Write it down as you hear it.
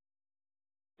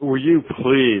will you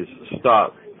please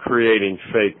stop creating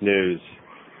fake news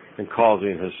and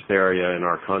causing hysteria in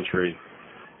our country?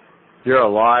 You're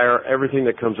a liar. Everything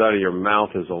that comes out of your mouth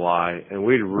is a lie, and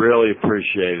we'd really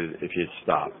appreciate it if you'd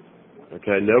stop.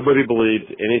 Okay? Nobody believes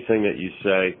anything that you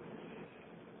say.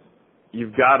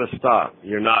 You've got to stop.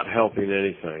 You're not helping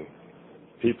anything.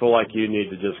 People like you need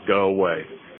to just go away.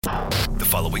 The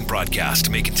following broadcast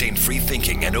may contain free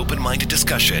thinking and open-minded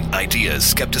discussion, ideas,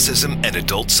 skepticism, and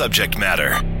adult subject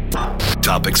matter.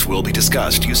 Topics will be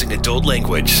discussed using adult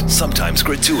language, sometimes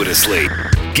gratuitously.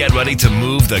 Get ready to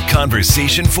move the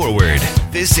conversation forward.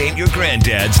 This ain't your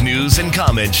granddad's news and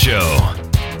comment show.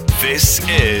 This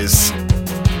is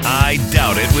I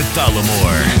Doubt It with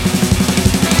Dollemore.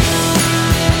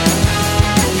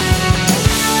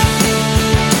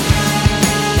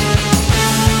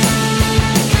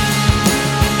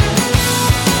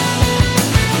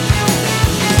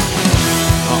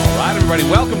 Everybody,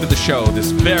 welcome to the show.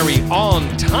 This very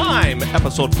on-time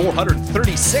episode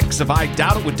 436 of I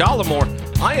Doubt It with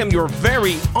Dollemore. I am your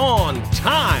very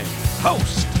on-time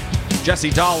host,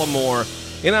 Jesse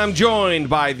Dollemore, and I'm joined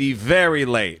by the very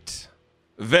late,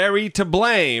 very to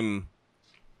blame,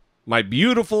 my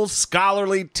beautiful,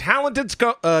 scholarly, talented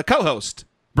co-host,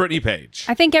 Brittany Page.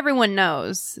 I think everyone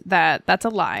knows that that's a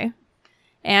lie.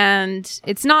 And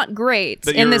it's not great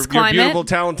in this climate. You're beautiful,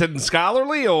 talented, and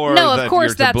scholarly, or no? That Of course,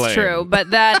 you're to that's blame? true.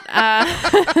 But that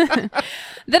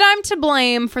that I'm to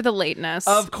blame for the lateness.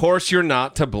 Of course, you're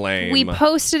not to blame. We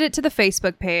posted it to the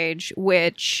Facebook page,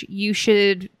 which you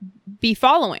should be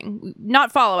following.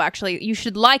 Not follow, actually. You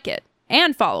should like it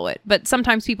and follow it. But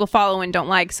sometimes people follow and don't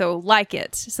like, so like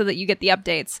it so that you get the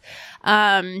updates.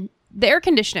 The air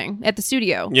conditioning at the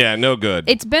studio. Yeah, no good.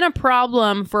 It's been a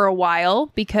problem for a while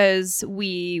because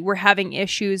we were having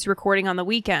issues recording on the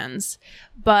weekends,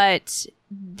 but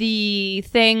the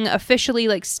thing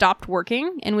officially stopped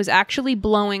working and was actually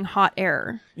blowing hot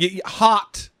air.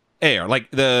 Hot air.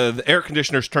 Like the air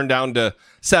conditioners turned down to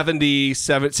 70,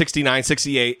 69,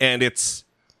 68, and it's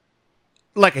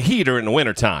like a heater in the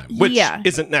wintertime, which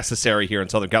isn't necessary here in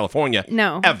Southern California.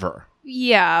 No. Ever.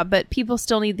 Yeah, but people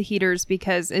still need the heaters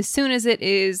because as soon as it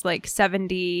is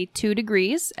 72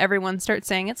 degrees, everyone starts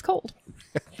saying it's cold.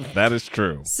 That is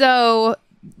true. So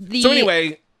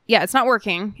anyway. Yeah, it's not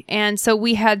working. And so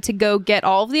we had to go get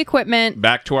all of the equipment.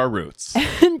 Back to our roots.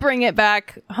 And bring it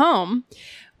back home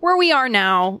where we are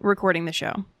now recording the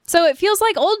show. So it feels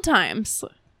like old times.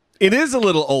 It is a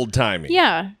little old-timey.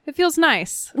 Yeah, it feels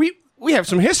nice. We have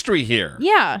some history here.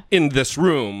 Yeah. In this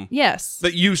room. Yes.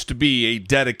 That used to be a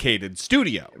dedicated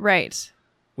studio. Right.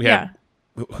 We have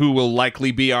who will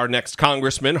likely be our next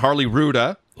congressman, Harley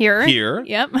Ruda. Here.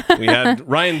 Yep. We had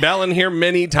Ryan Bellin here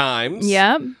many times.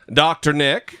 Yep. Dr.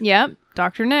 Nick. Yep.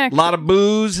 Dr. Nick. A lot of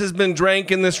booze has been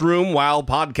drank in this room while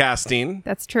podcasting.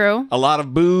 That's true. A lot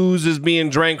of booze is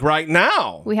being drank right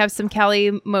now. We have some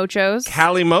Cali Mochos.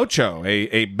 Cali Mocho,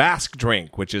 a Basque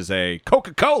drink, which is a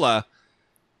Coca-Cola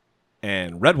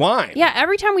and red wine. Yeah,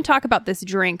 every time we talk about this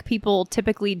drink, people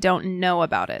typically don't know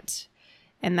about it.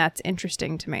 And that's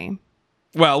interesting to me.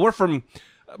 Well, we're from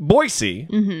Boise,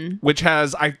 which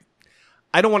has, I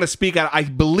don't want to speak out, I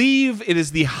believe it is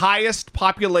the highest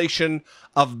population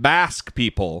of Basque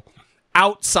people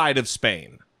outside of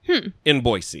Spain in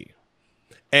Boise.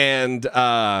 And it's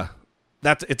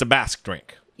a Basque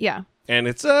drink. Yeah. And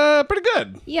it's pretty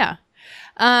good. Yeah.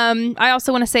 I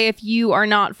also want to say if you are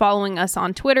not following us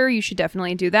on Twitter, you should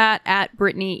definitely do that. At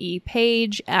Brittany E.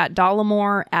 Page, at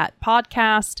Dollemore, at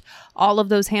Podcast. All of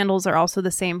those handles are also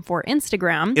the same for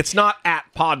Instagram. It's not at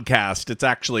Podcast. It's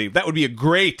actually, that would be a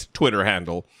great Twitter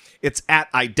handle. It's at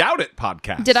I Doubt It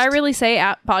Podcast. Did I really say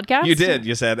at Podcast? You did.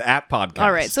 You said at Podcast.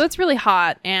 All right. So it's really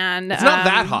hot. And it's not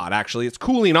that hot, actually. It's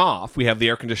cooling off. We have the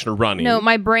air conditioner running. No,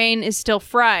 my brain is still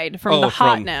fried from the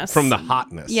hotness. From the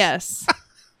hotness. Yes.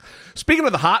 Speaking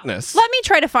of the hotness... Let me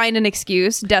try to find an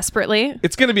excuse, desperately.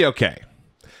 It's going to be okay.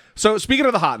 So, speaking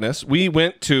of the hotness, we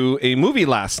went to a movie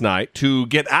last night to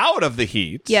get out of the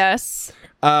heat. Yes.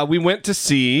 We went to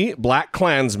see Black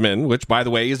Klansman, which, by the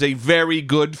way, is a very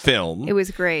good film. It was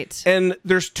great. And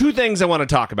there's two things I want to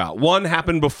talk about. One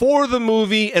happened before the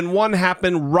movie, and one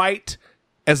happened right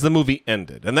as the movie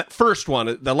ended. And that first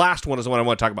one, the last one, is the one I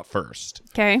want to talk about first.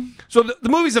 Okay. So, the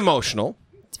movie's emotional.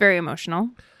 It's very emotional.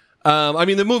 I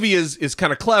mean, the movie is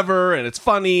kind of clever and it's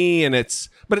funny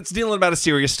but it's dealing about a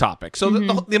serious topic. So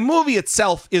the movie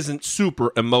itself isn't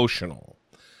super emotional.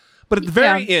 But at the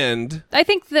very end... I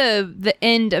think the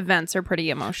end events are pretty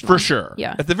emotional. For sure.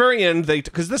 Yeah. At the very end,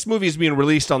 because this movie is being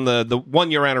released on the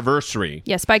 1-year anniversary.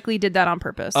 Yeah, Spike Lee did that on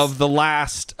purpose. Of the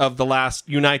last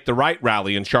Unite the Right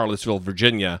rally in Charlottesville,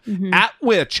 Virginia, at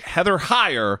which Heather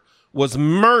Heyer was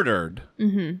murdered,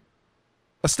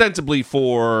 ostensibly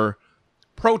for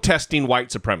protesting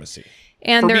white supremacy,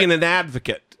 and for being an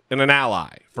advocate and an ally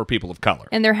for people of color.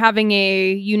 And they're having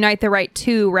a Unite the Right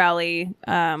 2 rally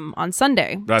on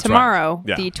Sunday, tomorrow,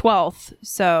 the 12th.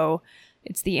 So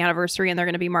it's the anniversary, and they're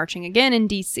going to be marching again in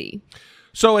D.C.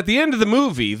 So at the end of the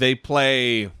movie, they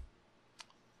play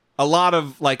a lot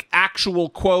of like actual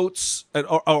quotes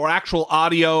or actual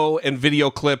audio and video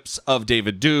clips of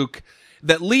David Duke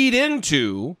that lead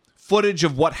into footage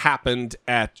of what happened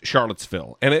at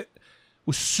Charlottesville. And it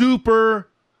was super,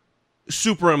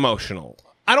 super emotional.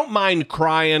 I don't mind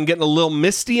crying, getting a little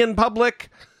misty in public,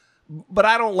 but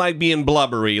I don't like being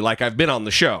blubbery like I've been on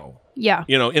the show. Yeah.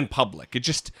 You know, in public.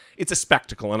 It's a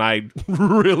spectacle, and I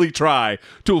really try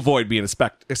to avoid being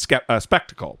a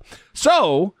spectacle.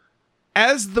 So,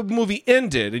 as the movie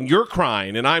ended, and you're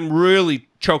crying, and I'm really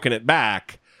choking it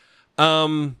back,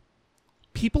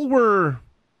 people were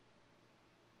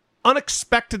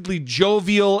unexpectedly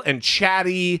jovial and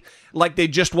chatty, like they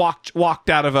just walked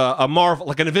out of a Marvel,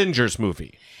 like an Avengers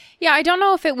movie. Yeah, I don't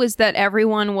know if it was that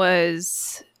everyone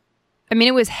was... I mean,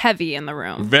 it was heavy in the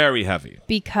room. Very heavy.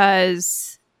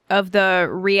 Because of the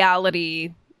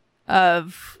reality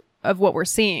of what we're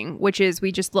seeing, which is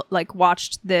we just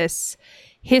watched this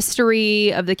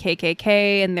history of the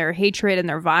KKK and their hatred and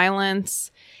their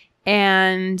violence.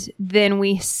 And then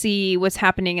we see what's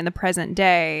happening in the present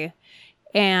day.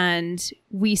 And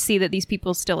we see that these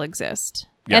people still exist.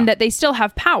 Yeah. And that they still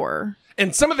have power.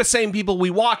 And some of the same people we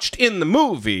watched in the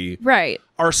movie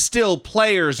are still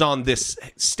players on this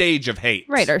stage of hate.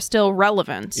 Right, are still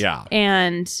relevant. Yeah.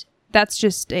 And that's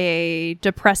just a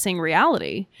depressing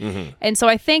reality. Mm-hmm. And so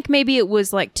I think maybe it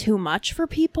was like too much for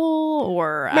people,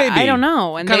 or I don't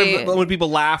know. And kind of when people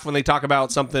laugh when they talk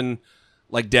about something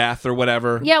like death or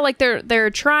whatever. Yeah, like they're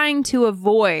trying to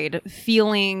avoid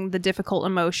feeling the difficult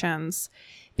emotions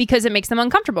because it makes them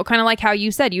uncomfortable. Kind of like how you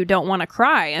said you don't want to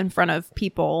cry in front of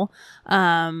people,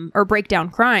 or break down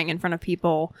crying in front of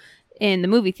people in the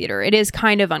movie theater. It is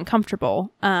kind of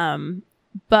uncomfortable.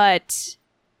 But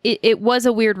it was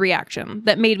a weird reaction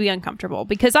that made me uncomfortable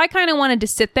because I kind of wanted to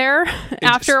sit there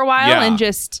after a while and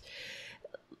just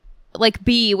like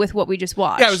be with what we just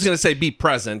watched. Yeah, I was going to say be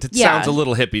present. It sounds a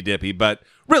little hippy dippy, but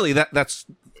really that's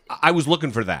I was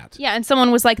looking for that. Yeah, and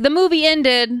someone was like, the movie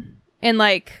ended, and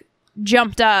like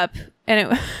jumped up,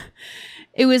 and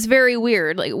it was very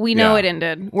weird. Like, we know it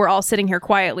ended. We're all sitting here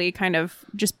quietly, kind of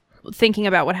just thinking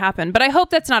about what happened. But I hope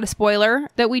that's not a spoiler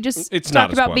that we just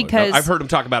talked about, because I've heard them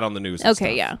talk about it on the news.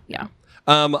 Okay, yeah.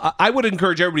 I would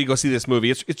encourage everybody to go see this movie.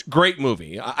 It's a great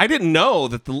movie. I didn't know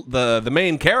that the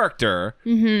main character,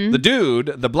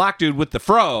 the black dude with the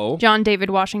fro, John David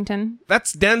Washington,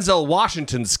 that's Denzel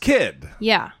Washington's kid.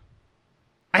 Yeah,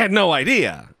 I had no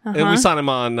idea, and we saw him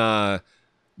on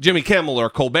Jimmy Kimmel or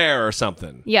Colbert or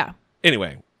something. Yeah.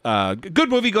 Anyway, good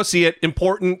movie. Go see it.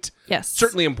 Important. Yes,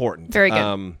 certainly important. Very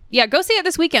good. Yeah, go see it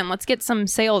this weekend. Let's get some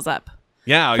sales up.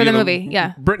 Yeah, for the movie.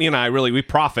 Yeah, Brittany and I we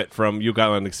profit from you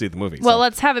going to see the movie. Well,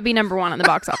 let's have it be number one in the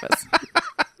box office.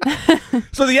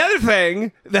 So the other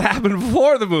thing that happened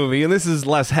before the movie, and this is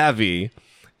less heavy,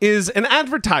 is an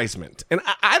advertisement. And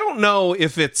I don't know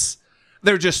if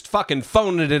they're just fucking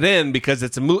phoning it in because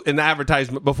it's an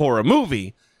advertisement before a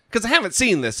movie, because I haven't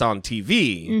seen this on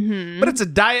TV, but it's a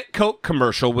Diet Coke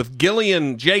commercial with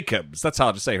Gillian Jacobs. That's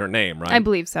how to say her name, right? I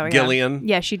believe so, yeah. Gillian.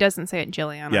 Yeah, she doesn't say it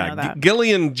Jillian. Yeah, I know that.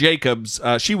 Gillian Jacobs.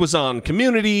 She was on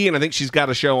Community, and I think she's got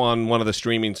a show on one of the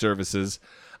streaming services.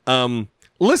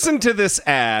 Listen to this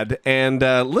ad, and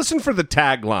listen for the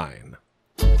tagline.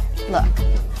 Look,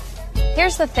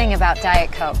 here's the thing about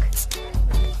Diet Coke.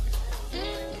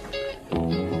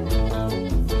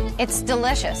 It's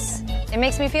delicious. It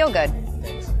makes me feel good.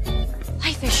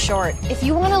 Life is short. If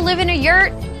you want to live in a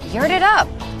yurt it up.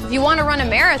 If you want to run a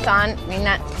marathon, I mean,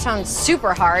 that sounds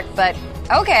super hard, but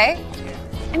okay.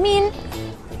 I mean,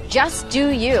 just do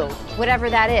you,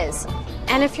 whatever that is.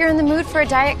 And if you're in the mood for a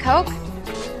Diet Coke,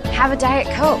 have a Diet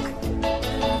Coke.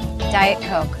 Diet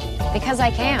Coke. Because I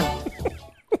can.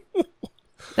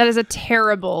 That is a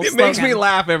terrible slogan. It makes me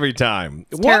laugh every time.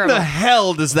 It's what terrible. the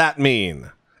hell does that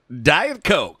mean? Diet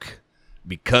Coke.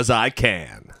 Because I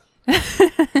can.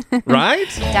 Right?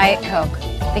 Diet Coke.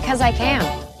 Because I can.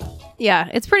 Yeah,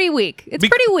 it's pretty weak. It's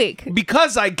pretty weak.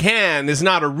 Because I can is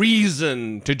not a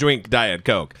reason to drink Diet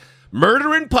Coke.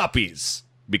 Murdering puppies.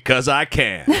 Because I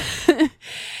can.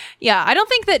 Yeah, I don't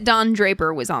think that Don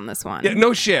Draper was on this one. Yeah,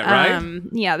 no shit, right?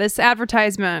 Yeah, this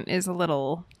advertisement is a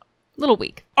little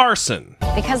weak. Arson.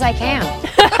 Because I can.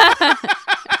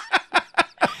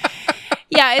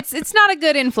 Yeah, it's not a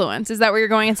good influence. Is that where you're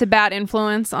going? It's a bad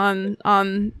influence on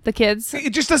the kids?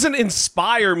 It just doesn't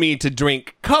inspire me to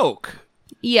drink Coke.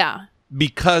 Yeah.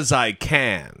 Because I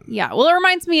can. Yeah. Well, it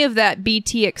reminds me of that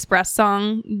BT Express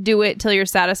song, Do It Till You're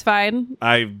Satisfied.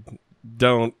 I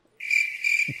don't...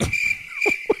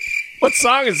 What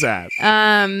song is that?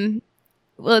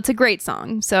 Well, it's a great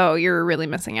song, so you're really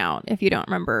missing out if you don't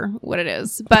remember what it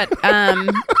is. But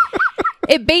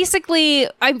it basically,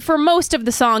 for most of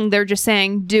the song, they're just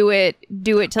saying, do it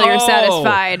till you're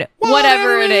satisfied.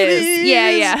 Whatever it is.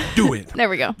 Yeah. Do it. There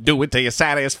we go. Do it till you're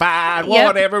satisfied. Yep.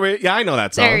 Whatever it... Yeah, I know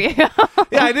that song. There you go.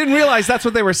 Yeah, I didn't realize that's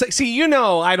what they were saying. See,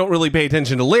 I don't really pay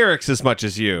attention to lyrics as much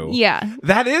as you. Yeah.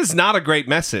 That is not a great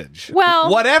message. Well...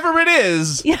 Whatever it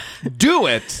is, do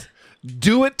it.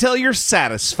 Do it till you're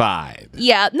satisfied.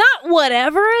 Yeah, not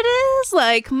whatever it is.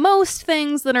 Like most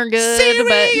things that are good.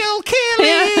 Serial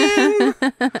killing.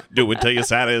 Do it till you're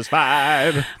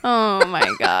satisfied. Oh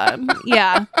my god.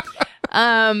 Yeah.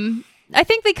 I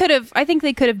think they could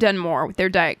have done more with their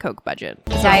Diet Coke budget.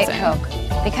 Diet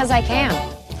Coke. Because I can.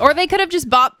 Or they could have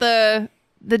just bought the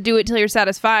Do It Till You're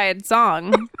Satisfied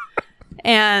song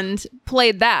and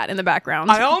played that in the background.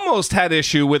 I almost had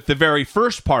issue with the very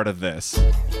first part of this.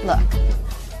 Look,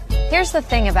 here's the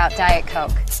thing about Diet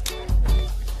Coke.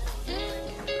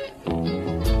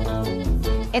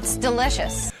 It's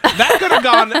delicious. That could have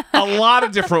gone a lot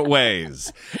of different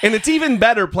ways. And it's even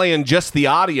better playing just the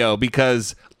audio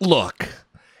because, look,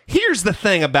 here's the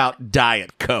thing about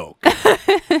Diet Coke.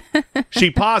 She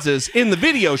pauses. In the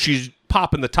video, she's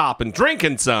popping the top and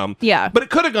drinking some. Yeah. But it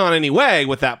could have gone any way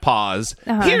with that pause.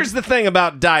 Uh-huh. Here's the thing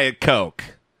about Diet Coke.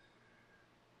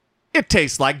 It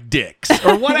tastes like dicks.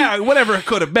 Or whatever it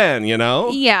could have been,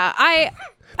 Yeah,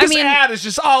 This ad is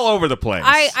just all over the place.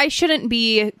 I shouldn't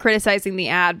be criticizing the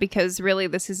ad because really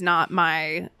this is not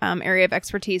my area of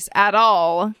expertise at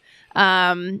all.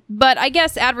 But I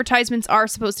guess advertisements are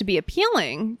supposed to be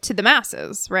appealing to the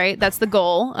masses, right? That's the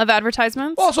goal of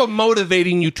advertisements. Also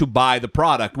motivating you to buy the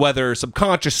product, whether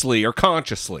subconsciously or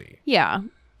consciously. Yeah.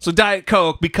 So Diet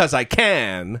Coke, because I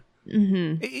can,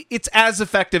 it's as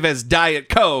effective as Diet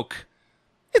Coke.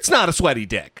 It's not a sweaty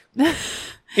dick.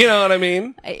 You know what I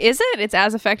mean? Is it? It's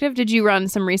as effective? Did you run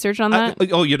some research on that?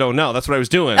 You don't know. That's what I was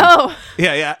doing. Oh.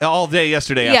 Yeah, all day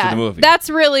yesterday after the movie. That's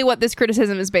really what this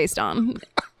criticism is based on.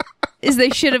 Is they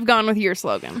should have gone with your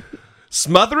slogan.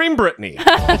 Smothering Britney.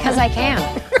 Because I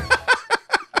can.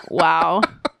 Wow.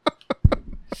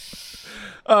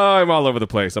 Oh, I'm all over the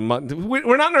place.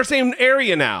 We're not in our same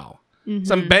area now.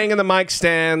 So I'm banging the mic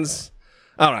stands.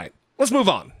 All right, let's move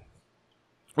on.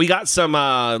 We got some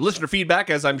listener feedback,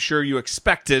 as I'm sure you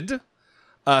expected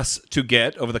us to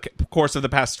get over the course of the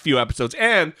past few episodes.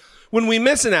 And when we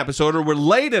miss an episode or we're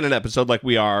late in an episode like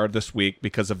we are this week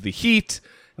because of the heat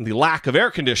and the lack of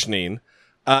air conditioning,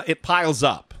 it piles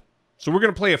up. So we're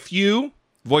going to play a few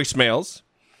voicemails.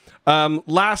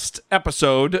 Last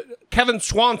episode, Kevin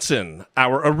Swanson,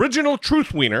 our original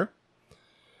truth wiener,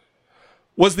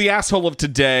 was the asshole of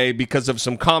today because of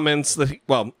some comments that,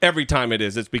 every time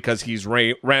it's because he's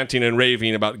ranting and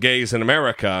raving about gays in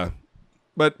America.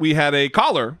 But we had a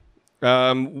caller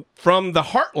from the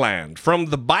heartland, from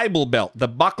the Bible Belt, the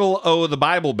buckle o' the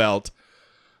Bible Belt,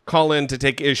 call in to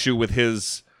take issue with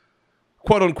his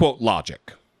quote-unquote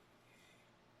logic.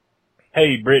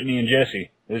 Hey, Brittany and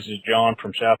Jesse. This is John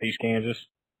from Southeast Kansas.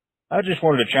 I just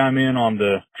wanted to chime in on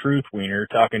the truth wiener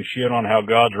talking shit on how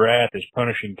God's wrath is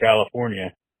punishing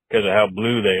California because of how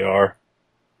blue they are.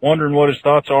 Wondering what his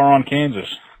thoughts are on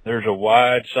Kansas. There's a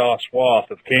wide, soft swath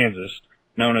of Kansas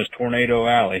known as Tornado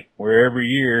Alley, where every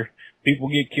year people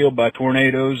get killed by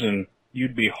tornadoes and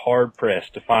you'd be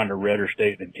hard-pressed to find a redder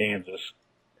state than Kansas.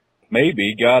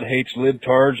 Maybe God hates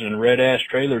libtards and red-ass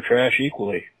trailer trash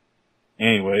equally.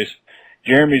 Anyways,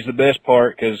 Jeremy's the best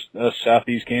part because us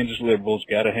Southeast Kansas liberals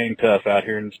got to hang tough out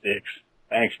here in the sticks.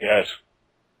 Thanks, guys.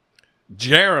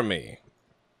 Jeremy.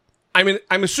 I mean,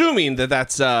 I'm assuming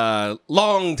that's a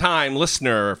long-time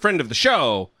listener, friend of the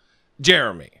show,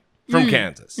 Jeremy from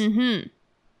Kansas,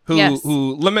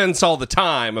 who laments all the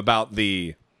time about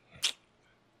the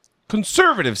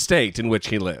conservative state in which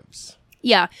he lives.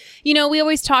 Yeah. We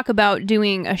always talk about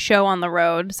doing a show on the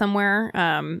road somewhere.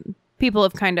 People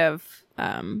have kind of...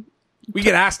 we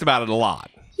get asked about it a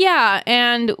lot. Yeah,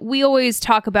 and we always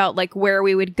talk about where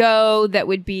we would go that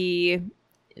would be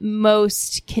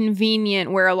most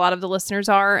convenient where a lot of the listeners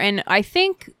are. And I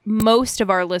think most of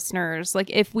our listeners,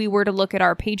 if we were to look at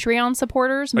our Patreon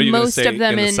supporters, most of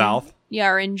them in the South? Yeah,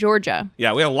 are in Georgia.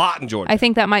 Yeah, we have a lot in Georgia. I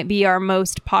think that might be our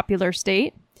most popular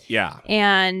state. Yeah.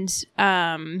 And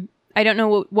I don't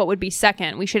know what would be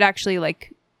second. We should actually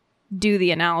do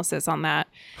the analysis on that.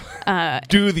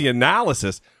 Do the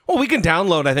analysis? Well, we can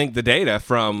download, I think, the data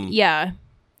from... Yeah,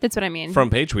 that's what I mean. From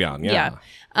Patreon, yeah.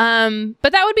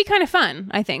 But that would be kind of fun,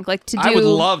 I think. Like to do, I would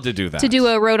love to do that. To do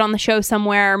a road on the show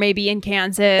somewhere, maybe in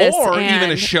Kansas. Or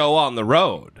even a show on the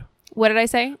road. What did I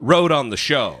say? Road on the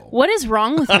show. What is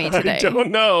wrong with me today? I don't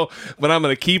know, but I'm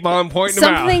going to keep on pointing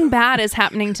them out. Something bad is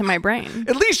happening to my brain.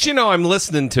 At least you know I'm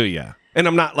listening to you. And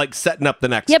I'm not like setting up the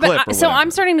next clip. But so I'm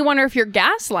starting to wonder if you're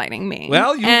gaslighting me.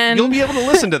 Well, you'll be able to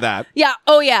listen to that. Yeah.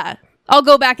 Oh, yeah. I'll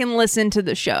go back and listen to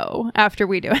the show after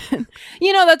we do it.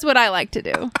 That's what I like to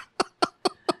do.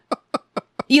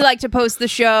 You like to post the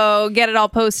show, get it all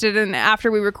posted, and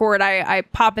after we record, I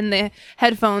pop in the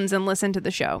headphones and listen to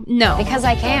the show. No. Because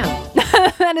I can.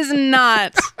 That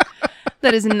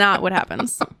is not what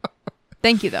happens.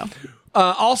 Thank you, though.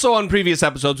 Also on previous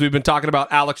episodes, we've been talking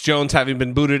about Alex Jones having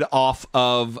been booted off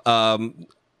of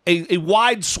a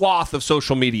wide swath of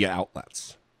social media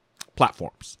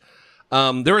platforms.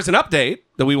 There is an update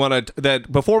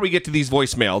that before we get to these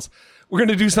voicemails, we're going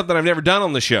to do something I've never done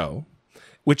on the show,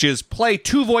 which is play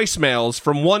 2 voicemails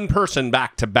from one person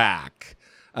back to back.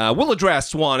 We'll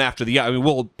address one after the other.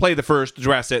 We'll play the first,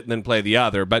 address it, and then play the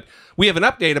other. But we have an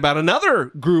update about another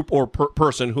group or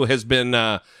person who has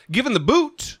been given the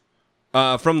boot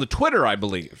from the Twitter, I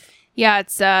believe. Yeah,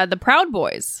 it's the Proud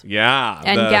Boys. Yeah.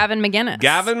 And Gavin McInnes.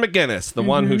 Gavin McInnes, the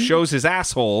one who shows his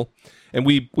asshole. And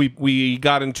we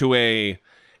got into a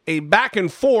back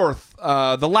and forth,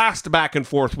 the last back and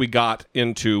forth we got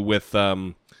into with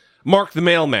Mark the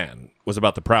Mailman was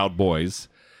about the Proud Boys.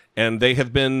 And they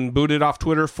have been booted off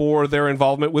Twitter for their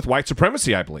involvement with white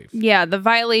supremacy, I believe. Yeah, the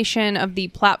violation of the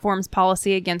platform's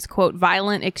policy against, quote,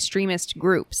 violent extremist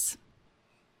groups.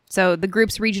 So the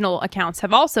group's regional accounts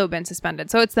have also been suspended.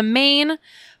 So it's the main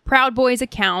Proud Boys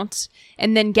account,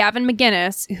 and then Gavin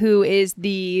McInnes, who is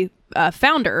the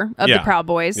founder of the Proud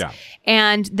Boys,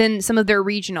 and then some of their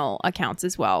regional accounts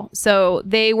as well. So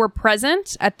they were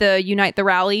present at the Unite the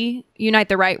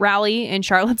Right rally in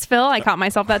Charlottesville. I caught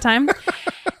myself that time.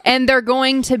 And they're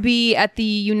going to be at the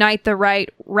Unite the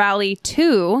Right rally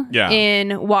too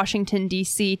in Washington,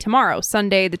 D.C. tomorrow,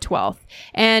 Sunday the 12th.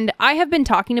 And I have been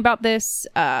talking about this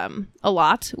a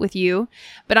lot with you,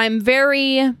 but I'm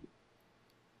very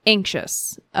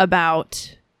anxious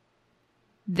about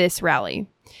this rally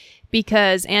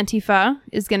because Antifa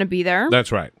is going to be there.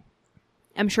 That's right.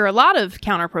 I'm sure a lot of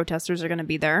counter protesters are going to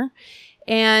be there.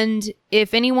 And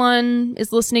if anyone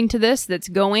is listening to this that's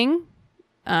going,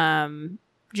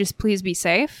 just please be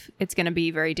safe. It's going to be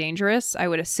very dangerous. I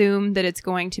would assume that it's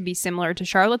going to be similar to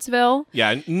Charlottesville.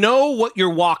 Yeah, know what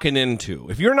you're walking into.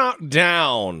 If you're not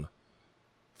down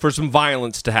for some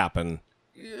violence to happen,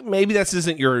 maybe this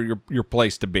isn't your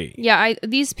place to be. Yeah,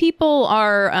 these people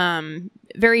are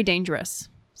very dangerous.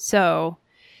 So,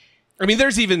 I mean,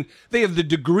 they have the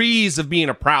degrees of being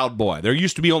a Proud Boy. There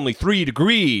used to be only 3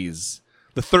 degrees.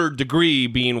 The 3rd degree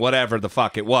being whatever the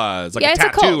fuck it was, like a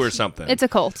tattoo or something. It's a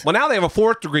cult. Well, now they have a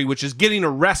 4th degree, which is getting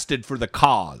arrested for the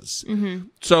cause. Mm-hmm.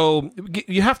 So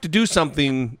you have to do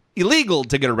something illegal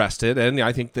to get arrested, and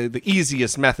I think the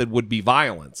easiest method would be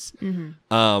violence.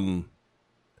 Mm-hmm.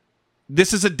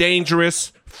 This is a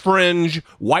dangerous, fringe,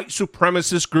 white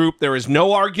supremacist group. There is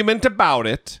no argument about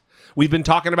it. We've been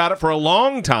talking about it for a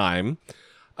long time.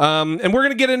 And we're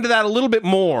going to get into that a little bit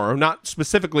more, not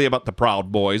specifically about the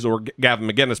Proud Boys or Gavin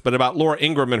McInnes, but about Laura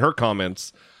Ingraham and her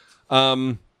comments.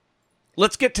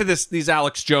 Let's get to these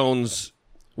Alex Jones.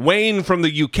 Wayne from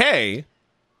the UK.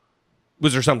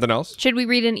 Was there something else? Should we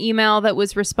read an email that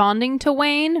was responding to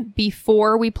Wayne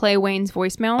before we play Wayne's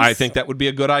voicemails? I think that would be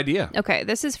a good idea. Okay,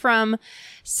 this is from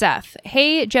Seth.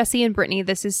 Hey, Jesse and Brittany,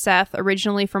 this is Seth,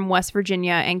 originally from West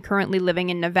Virginia and currently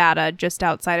living in Nevada, just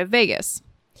outside of Vegas.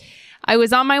 I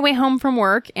was on my way home from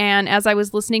work, and as I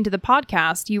was listening to the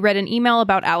podcast, you read an email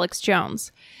about Alex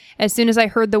Jones. As soon as I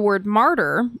heard the word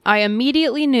martyr, I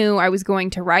immediately knew I was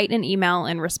going to write an email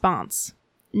in response.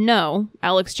 No,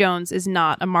 Alex Jones is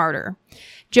not a martyr.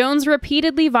 Jones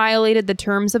repeatedly violated the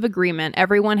terms of agreement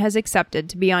everyone has accepted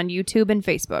to be on YouTube and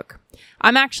Facebook.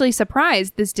 I'm actually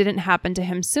surprised this didn't happen to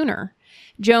him sooner.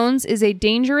 Jones is a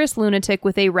dangerous lunatic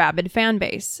with a rabid fan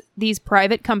base. These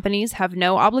private companies have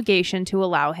no obligation to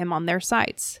allow him on their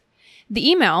sites. The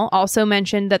email also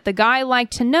mentioned that the guy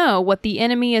liked to know what the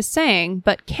enemy is saying,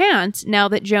 but can't now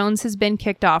that Jones has been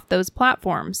kicked off those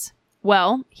platforms.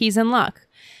 Well, he's in luck.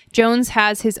 Jones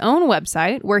has his own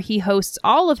website where he hosts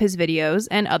all of his videos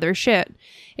and other shit.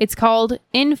 It's called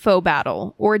Info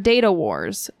Battle or Data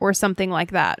Wars or something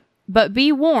like that. But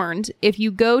be warned, if you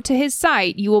go to his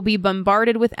site, you will be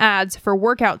bombarded with ads for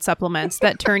workout supplements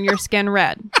that turn your skin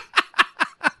red.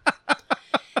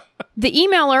 The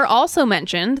emailer also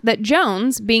mentioned that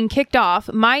Jones being kicked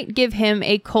off might give him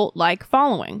a cult-like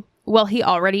following. Well, he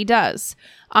already does.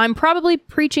 I'm probably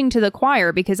preaching to the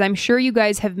choir because I'm sure you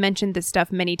guys have mentioned this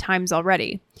stuff many times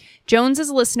already. Jones's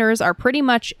listeners are pretty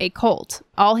much a cult.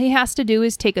 All he has to do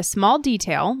is take a small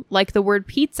detail, like the word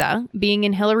pizza being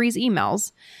in Hillary's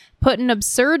emails, put an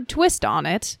absurd twist on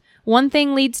it, one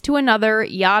thing leads to another,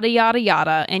 yada, yada,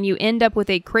 yada, and you end up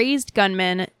with a crazed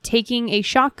gunman taking a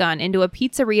shotgun into a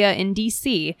pizzeria in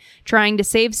D.C., trying to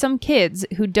save some kids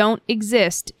who don't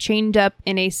exist, chained up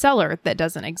in a cellar that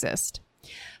doesn't exist.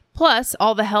 Plus,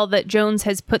 all the hell that Jones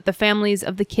has put the families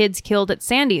of the kids killed at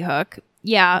Sandy Hook.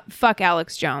 Yeah, fuck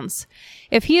Alex Jones.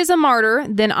 If he is a martyr,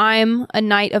 then I'm a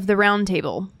knight of the round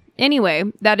table. Anyway,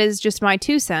 that is just my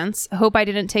 2 cents. Hope I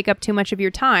didn't take up too much of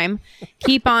your time.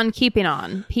 Keep on keeping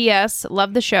on. P.S.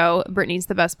 Love the show. Brittany's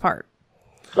the best part.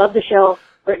 Love the show.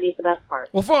 Brittany's the best part.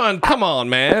 Well, fun. Come on,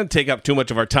 man. Take up too much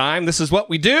of our time. This is what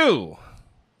we do.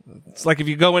 It's like if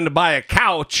you go in to buy a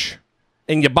couch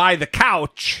and you buy the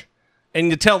couch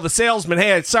and you tell the salesman,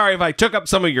 hey, sorry if I took up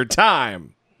some of your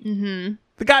time. Mm-hmm.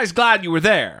 The guy's glad you were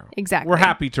there. Exactly. We're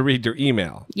happy to read your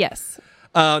email. Yes.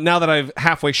 Now that I've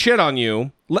halfway shit on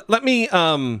you, let me,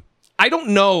 I don't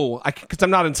know, because I'm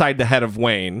not inside the head of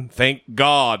Wayne. Thank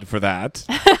God for that.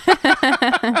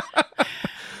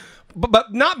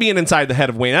 but not being inside the head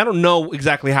of Wayne, I don't know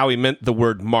exactly how he meant the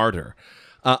word martyr.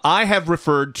 I have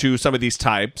referred to some of these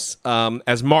types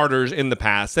as martyrs in the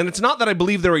past, and it's not that I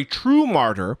believe they're a true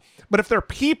martyr, but if their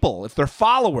people, if their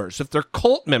followers, if their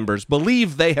cult members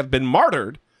believe they have been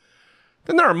martyred,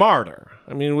 then they're a martyr.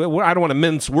 I mean, I don't want to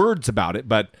mince words about it,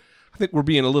 but I think we're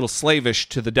being a little slavish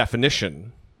to the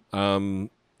definition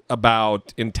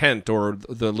about intent or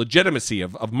the legitimacy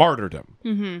of martyrdom.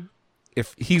 Mm-hmm.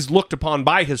 If he's looked upon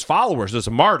by his followers as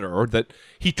a martyr, or that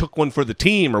he took one for the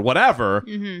team or whatever,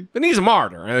 then he's a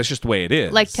martyr, and that's just the way it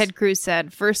is. Like Ted Cruz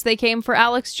said, first they came for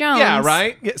Alex Jones. Yeah,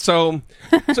 right? So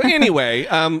anyway,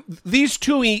 these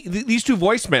two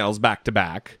voicemails back to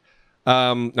back,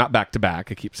 not back to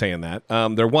back, I keep saying that.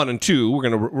 They're 1 and 2. We're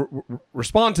going to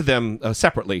respond to them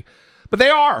separately. But they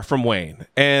are from Wayne,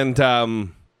 and I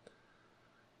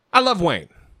love Wayne.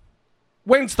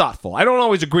 Wayne's thoughtful. I don't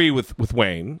always agree with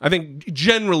Wayne. I think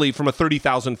generally from a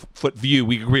 30,000-foot view,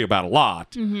 we agree about a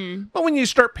lot. Mm-hmm. But when you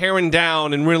start paring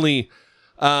down and really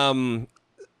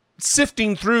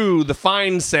sifting through the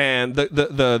fine sand,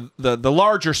 the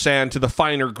larger sand to the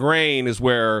finer grain is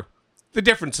where the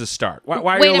differences start. Why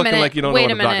are you looking like you don't know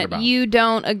what I'm talking about? You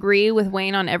don't agree with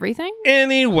Wayne on everything?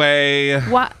 Anyway.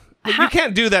 What? You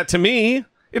can't do that to me.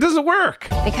 It doesn't work.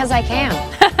 Because I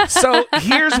can. So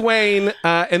here's Wayne,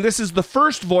 and this is the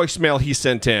first voicemail he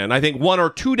sent in, I think 1 or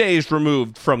 2 days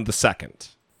removed from the second.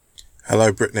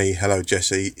 Hello, Brittany. Hello,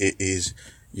 Jesse. It is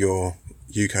your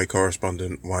UK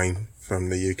correspondent, Wayne, from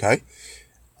the UK.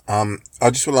 I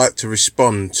just would like to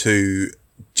respond to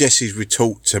Jesse's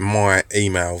retort to my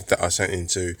email that I sent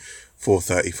into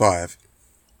 435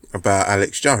 about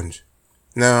Alex Jones.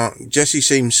 Now, Jesse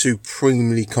seems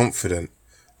supremely confident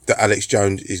that Alex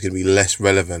Jones is going to be less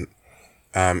relevant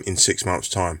in 6 months'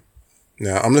 time.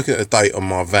 Now, I'm looking at the date on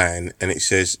my van, and it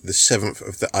says the 7th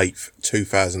of the 8th,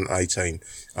 2018.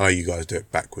 I know you guys do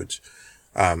it backwards.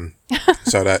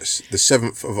 So that's the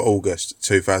 7th of August,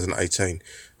 2018,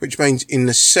 which means in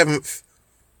the 7th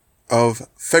of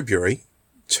February,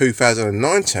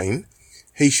 2019,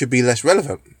 he should be less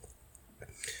relevant.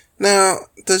 Now,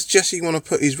 does Jesse want to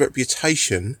put his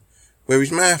reputation where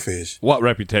his mouth is? What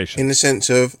reputation? In the sense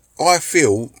of, I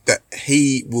feel that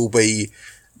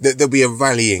that there'll be a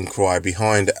rallying cry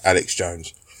behind Alex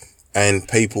Jones, and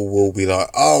people will be like,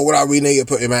 oh, well, we need to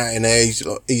put him out in there,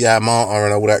 he's our martyr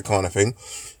and all that kind of thing.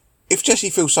 If Jesse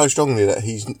feels so strongly that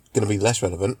he's going to be less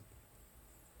relevant,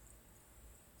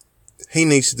 he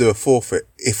needs to do a forfeit,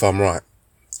 if I'm right,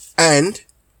 and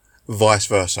vice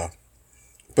versa.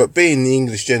 But being the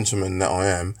English gentleman that I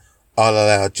am, I'll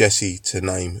allow Jesse to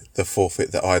name the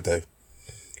forfeit that I do.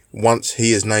 Once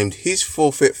he has named his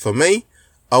forfeit for me,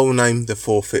 I'll name the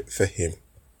forfeit for him.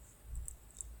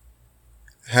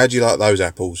 How do you like those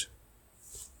apples?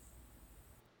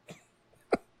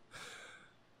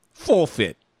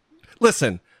 Forfeit.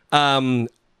 Listen, one,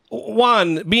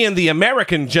 being the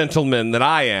American gentleman that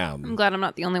I am. I'm glad I'm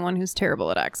not the only one who's terrible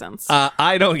at accents.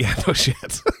 I don't, no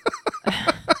shit.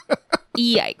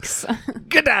 Yikes.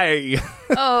 Good day.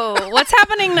 Oh, what's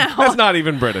happening now? That's not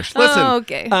even British. Listen. Oh,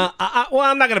 okay. Well,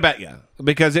 I'm not going to bet you,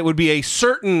 because it would be a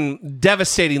certain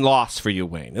devastating loss for you,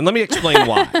 Wayne. And let me explain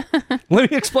why.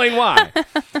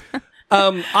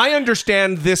 I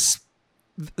understand this.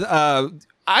 I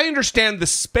understand the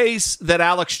space that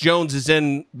Alex Jones is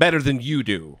in better than you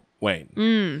do,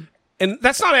 Wayne. and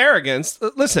that's not arrogance.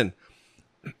 Listen,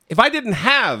 if I didn't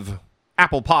have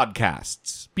Apple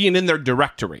Podcasts being in their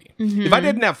directory, if I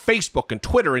didn't have Facebook and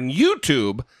Twitter and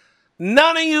YouTube,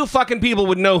 none of you fucking people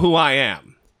would know who I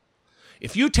am.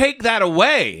 If you take that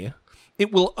away,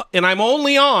 it will, and I'm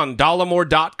only on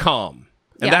dollamore.com,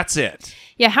 and that's it.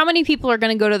 Yeah, how many people are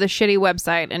going to go to the shitty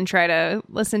website and try to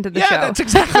listen to the show? Yeah, that's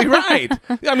exactly right.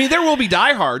 I mean, there will be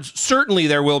diehards. Certainly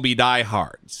there will be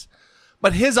diehards.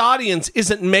 But his audience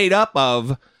isn't made up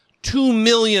of 2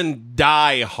 million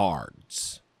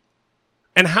diehards.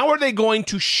 And how are they going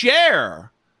to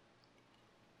share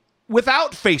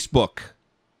without Facebook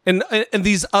and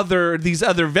these other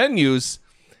venues?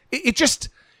 It just,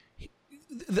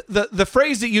 the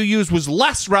phrase that you used was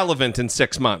less relevant in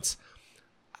 6 months.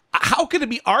 How could it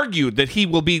be argued that he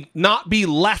will not be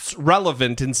less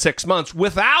relevant in 6 months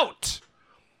without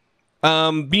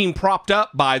being propped up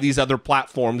by these other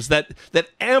platforms that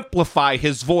amplify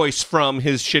his voice from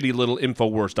his shitty little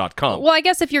Infowars.com? Well, I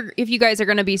guess if you guys are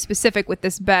going to be specific with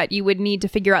this bet, you would need to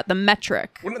figure out the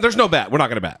metric. There's no bet. We're not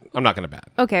going to bet. I'm not going to bet.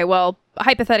 Okay, well,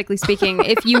 hypothetically speaking,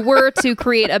 if you were to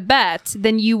create a bet,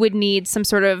 then you would need some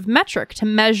sort of metric to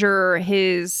measure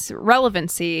his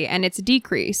relevancy and its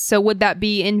decrease. So would that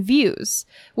be in views?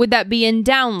 Would that be in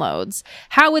downloads?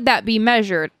 How would that be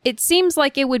measured? It seems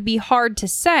like it would be hard to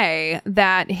say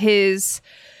that his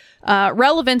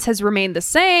relevance has remained the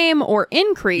same or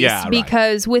increased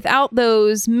because without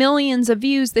those millions of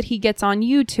views that he gets on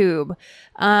YouTube,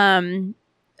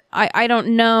 I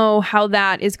don't know how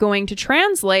that is going to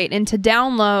translate into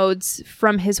downloads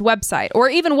from his website, or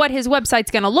even what his website's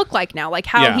going to look like now, like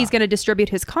how he's going to distribute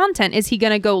his content. Is he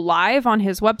going to go live on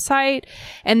his website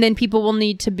and then people will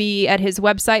need to be at his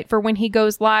website for when he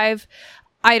goes live?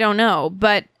 I don't know,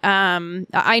 but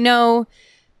I know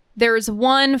there's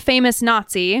one famous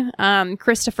Nazi,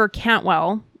 Christopher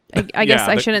Cantwell. I guess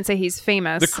I shouldn't say he's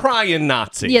famous. The crying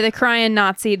Nazi. Yeah, the crying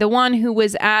Nazi. The one who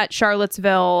was at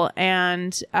Charlottesville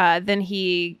and then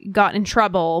he got in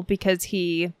trouble because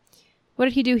what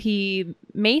did he do? He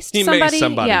maced somebody? Maced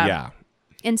somebody, yeah.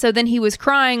 And so then he was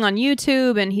crying on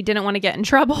YouTube and he didn't want to get in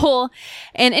trouble.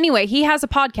 And anyway, he has a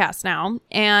podcast now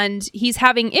and he's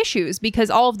having issues because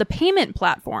all of the payment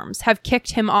platforms have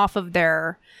kicked him off of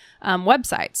their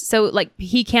websites. So like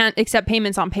he can't accept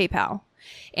payments on PayPal.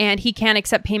 And he can't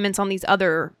accept payments on these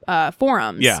other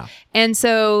forums. Yeah. And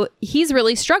so he's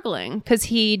really struggling because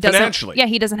he doesn't. Financially. Yeah,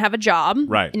 he doesn't have a job.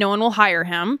 Right. No one will hire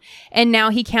him. And now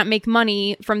he can't make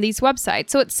money from these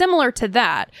websites. So it's similar to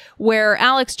that, where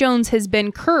Alex Jones has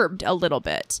been curbed a little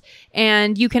bit.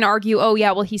 And you can argue, oh,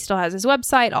 yeah, well, he still has his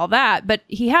website, all that. But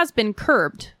he has been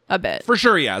curbed a bit. For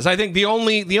sure he has. I think the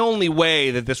only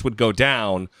way that this would go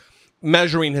down,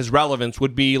 measuring his relevance,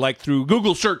 would be like through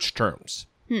Google search terms.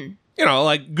 You know,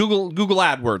 like Google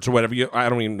AdWords or whatever. I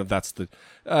don't even know if that's the...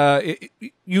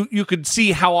 you could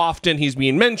see how often he's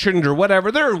being mentioned or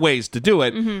whatever. There are ways to do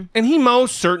it. Mm-hmm. And he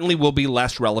most certainly will be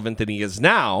less relevant than he is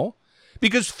now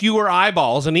because fewer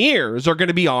eyeballs and ears are going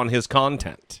to be on his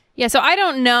content. Yeah, so I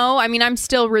don't know. I mean, I'm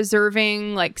still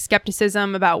reserving like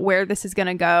skepticism about where this is going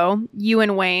to go. You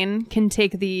and Wayne can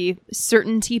take the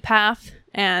certainty path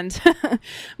and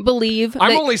believe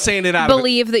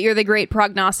that you're the great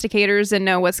prognosticators and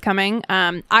know what's coming.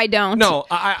 I don't. No,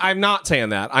 I'm not saying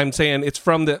that. I'm saying it's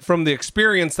from the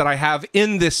experience that I have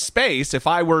in this space. If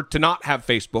I were to not have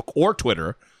Facebook or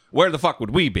Twitter, where the fuck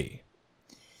would we be?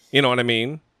 You know what I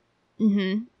mean?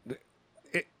 Mm-hmm.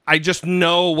 I just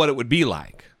know what it would be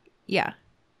like. Yeah.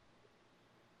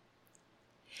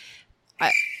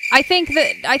 I think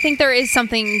there is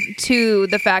something to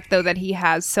the fact, though, that he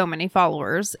has so many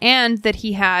followers and that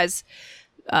he has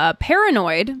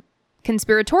paranoid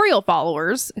conspiratorial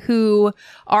followers who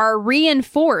are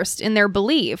reinforced in their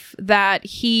belief that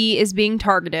he is being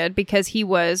targeted because he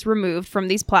was removed from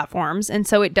these platforms. And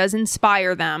so it does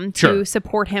inspire them to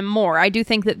support him more. I do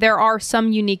think that there are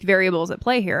some unique variables at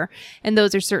play here, and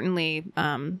those are certainly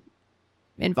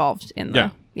involved in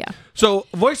the... Yeah. So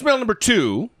voicemail number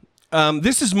 2...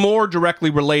 this is more directly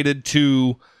related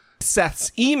to Seth's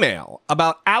email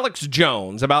about Alex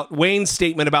Jones, about Wayne's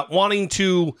statement about wanting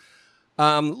to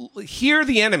hear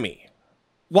the enemy,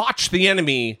 watch the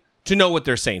enemy to know what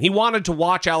they're saying. He wanted to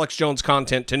watch Alex Jones'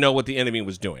 content to know what the enemy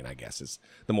was doing, I guess is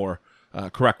the more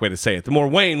correct way to say it, the more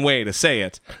Wayne way to say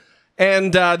it.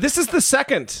 And this is the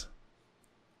second.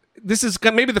 This is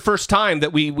maybe the first time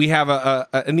that we have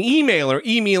an emailer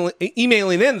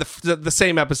emailing in the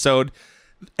same episode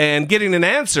and getting an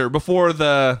answer before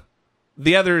the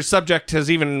other subject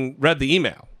has even read the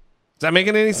email. Is that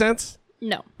making any sense?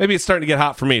 No. Maybe it's starting to get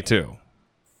hot for me, too.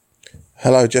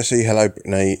 Hello, Jesse. Hello,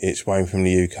 Brittany. It's Wayne from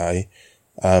the UK.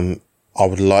 I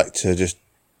would like to just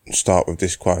start with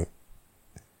this quote.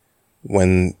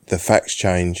 When the facts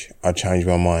change, I change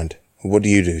my mind. What do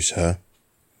you do, sir?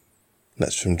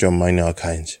 That's from John Maynard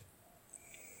Keynes.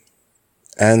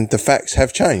 And the facts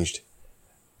have changed.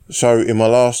 So in my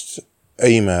last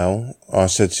email, I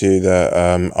said to you that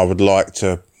I would like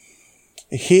to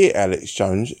hear Alex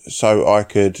Jones so I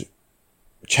could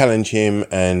challenge him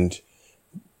and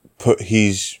put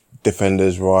his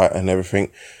defenders right and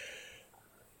everything.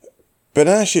 But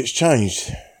now shit's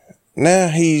changed. Now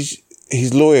his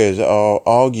lawyers are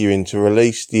arguing to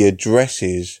release the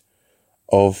addresses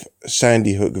of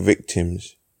Sandy Hook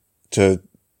victims to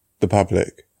the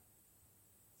public.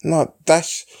 No,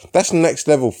 that's next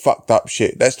level fucked up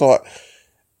shit. That's like,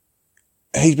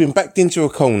 he's been backed into a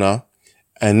corner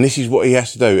and this is what he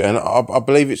has to do. And I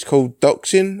believe it's called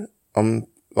doxing. I'm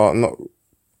like not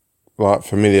like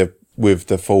familiar with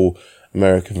the full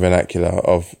American vernacular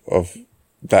of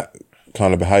that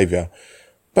kind of behaviour.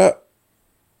 But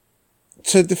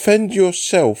to defend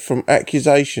yourself from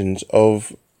accusations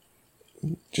of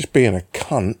just being a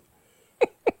cunt,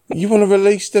 you want to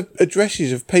release the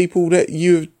addresses of people that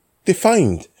you've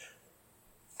defamed.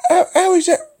 How is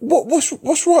that? What's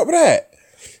right with that?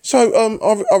 So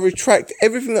I retract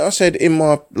everything that I said in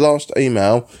my last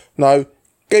email. No,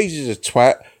 Geezer's a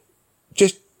twat.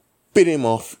 Just bin him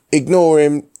off, ignore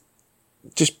him,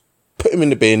 just put him in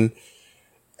the bin,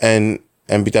 and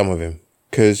be done with him.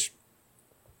 Because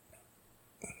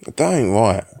that ain't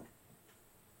right.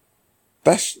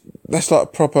 That's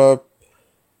like proper,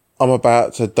 I'm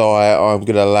about to die, I'm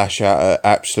going to lash out at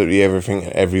absolutely everything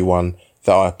and everyone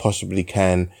that I possibly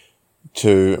can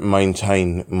to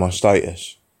maintain my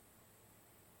status.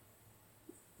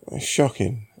 It's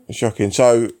shocking. It's shocking.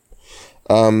 So,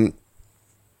 I'll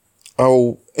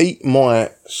eat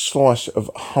my slice of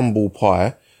humble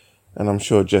pie, and I'm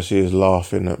sure Jesse is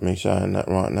laughing at me saying that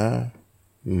right now.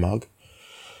 Mug.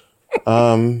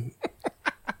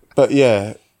 But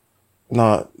yeah,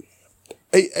 no,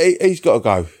 he's got to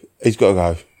go. He's got to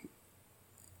go.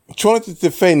 Trying to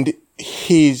defend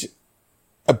his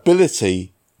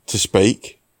ability to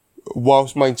speak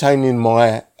whilst maintaining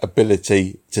my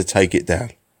ability to take it down.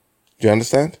 Do you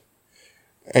understand?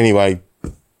 Anyway,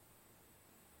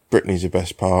 Brittany's the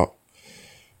best part.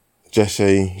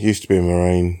 Jesse used to be a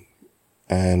Marine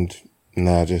and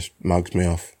now just mugs me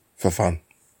off for fun.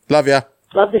 Love ya.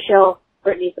 Love the show.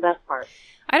 Brittany's the best part.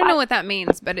 I don't know what that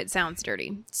means, but it sounds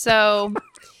dirty. So,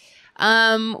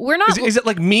 we're not... Is it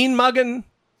like mean mugging?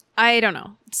 I don't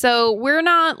know. So we're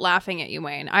not laughing at you,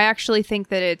 Wayne. I actually think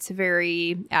that it's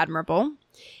very admirable.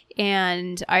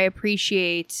 And I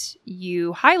appreciate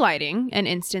you highlighting an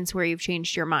instance where you've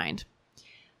changed your mind.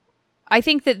 I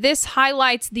think that this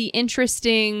highlights the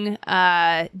interesting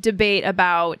debate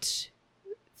about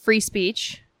free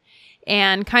speech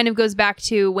and kind of goes back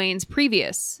to Wayne's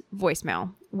previous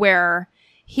voicemail where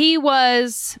he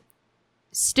was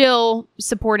still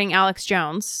supporting Alex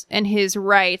Jones and his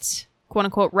right, quote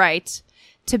unquote, right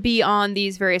to be on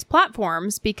these various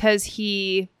platforms because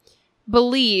he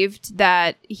believed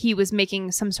that he was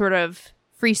making some sort of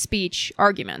free speech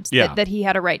argument, that he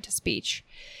had a right to speech.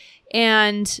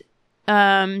 And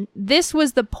this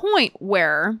was the point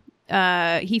where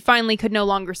he finally could no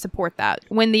longer support that.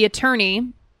 When the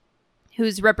attorney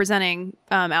who's representing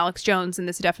Alex Jones in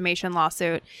this defamation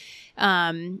lawsuit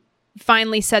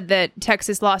finally said that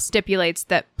Texas law stipulates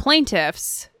that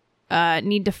plaintiffs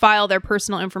need to file their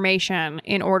personal information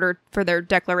in order for their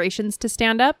declarations to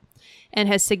stand up, and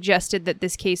has suggested that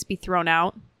this case be thrown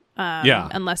out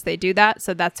unless they do that.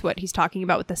 So that's what he's talking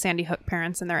about with the Sandy Hook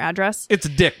parents and their address. It's a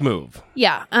dick move.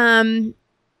 Yeah.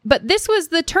 But this was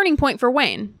the turning point for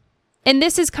Wayne. And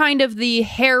this is kind of the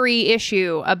hairy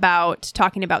issue about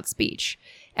talking about speech.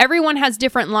 Everyone has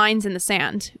different lines in the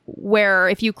sand where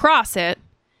if you cross it,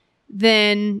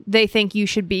 then they think you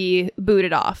should be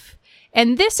booted off.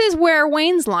 And this is where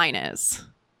Wayne's line is.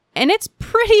 And it's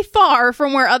pretty far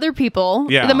from where other people,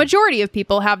 the majority of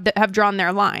people, have drawn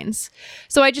their lines.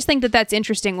 So I just think that that's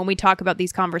interesting when we talk about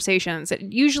these conversations. It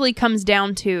usually comes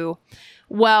down to,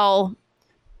 well,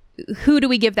 who do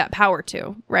we give that power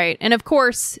to, right? And of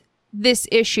course, this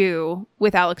issue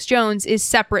with Alex Jones is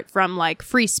separate from like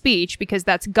free speech because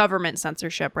that's government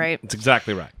censorship, right? That's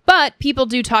exactly right. But people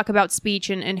do talk about speech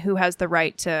and who has the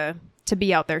right to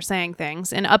be out there saying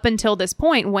things. And up until this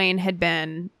point, Wayne had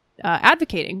been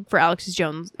advocating for Alex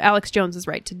Jones's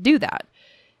right to do that.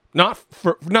 Not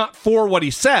for what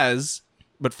he says,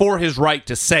 but for his right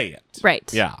to say it.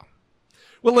 Right. Yeah.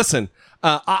 Well, listen,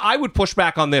 I would push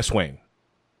back on this, Wayne.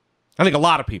 I think a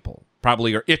lot of people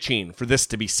probably are itching for this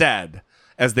to be said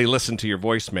as they listen to your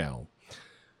voicemail.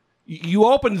 You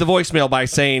opened the voicemail by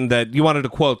saying that you wanted to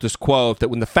quote this quote that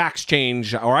when the facts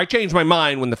change, or I change my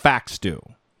mind when the facts do.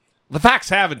 The facts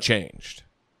haven't changed.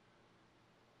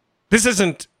 This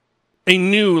isn't a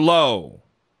new low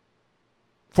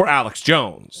for Alex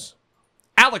Jones.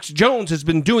 Alex Jones has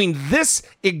been doing this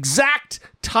exact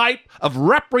type of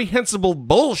reprehensible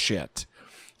bullshit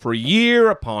for year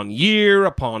upon year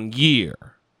upon year.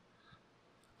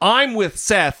 I'm with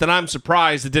Seth, and I'm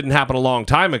surprised it didn't happen a long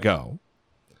time ago.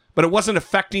 But it wasn't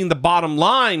affecting the bottom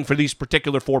line for these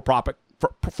particular for-profit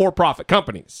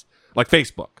companies, like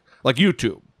Facebook, like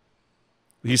YouTube.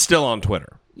 He's still on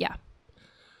Twitter. Yeah.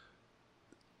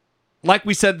 Like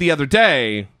we said the other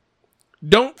day,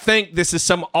 don't think this is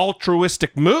some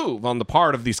altruistic move on the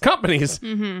part of these companies.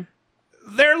 Mm-hmm.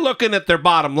 They're looking at their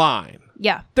bottom line.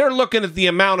 Yeah. They're looking at the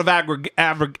amount of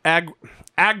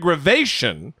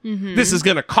aggravation this is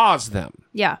going to cause them.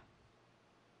 Yeah.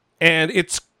 And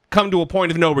it's come to a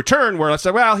point of no return where let's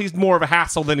say, well, he's more of a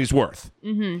hassle than he's worth.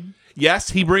 Mm-hmm.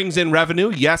 Yes, he brings in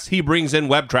revenue. Yes, he brings in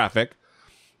web traffic.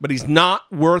 But he's not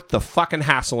worth the fucking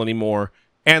hassle anymore,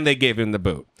 and they gave him the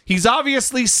boot. He's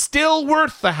obviously still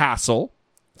worth the hassle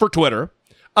for Twitter.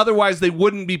 Otherwise, they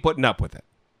wouldn't be putting up with it.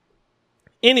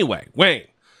 Anyway, Wayne,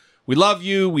 we love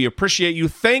you. We appreciate you.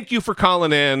 Thank you for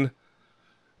calling in.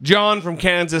 John from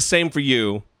Kansas, same for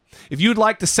you. If you'd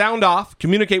like to sound off,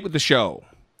 communicate with the show,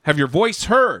 have your voice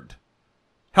heard,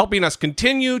 helping us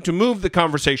continue to move the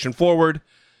conversation forward,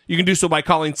 you can do so by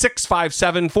calling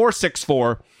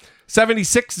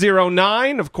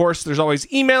 657-464-7609. Of course, there's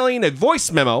always emailing a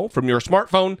voice memo from your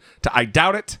smartphone to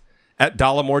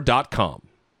idoubt@dollamore.com.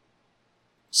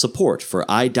 Support for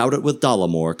I Doubt It with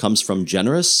Dollamore comes from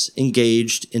generous,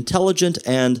 engaged, intelligent,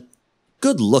 and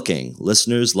good-looking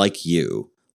listeners like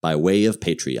you by way of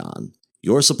Patreon.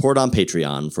 Your support on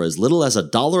Patreon for as little as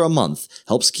 $1 a month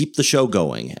helps keep the show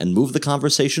going and move the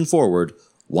conversation forward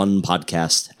one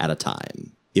podcast at a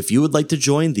time. If you would like to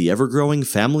join the ever-growing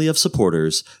family of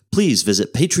supporters, please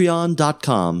visit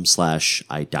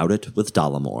patreon.com/I Doubt It with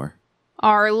Dollamore.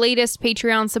 Our latest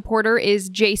Patreon supporter is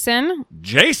Jason.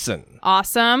 Jason.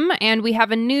 Awesome. And we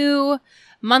have a new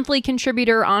monthly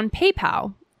contributor on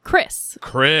PayPal, Chris.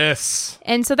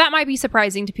 And so that might be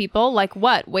surprising to people. Like,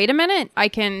 what? Wait a minute. I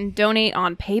can donate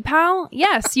on PayPal?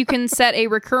 Yes, you can set a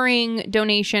recurring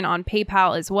donation on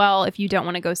PayPal as well if you don't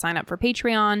want to go sign up for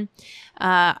Patreon.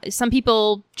 Some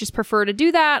people just prefer to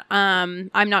do that. I'm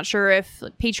not sure if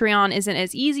Patreon isn't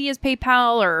as easy as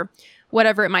PayPal or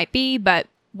whatever it might be, but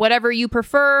whatever you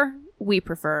prefer, we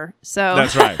prefer. So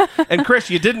that's right. And Chris,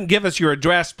 you didn't give us your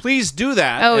address. Please do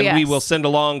that. Oh, and yes. we will send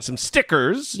along some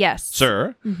stickers. Yes.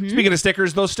 Sir. Mm-hmm. Speaking of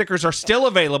stickers, those stickers are still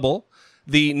available.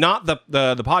 Not the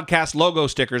podcast logo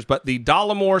stickers, but the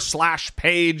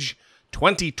Dollamore/page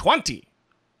 2020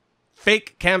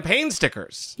 fake campaign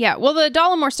stickers. Yeah. Well, the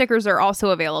Dollamore stickers are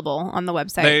also available on the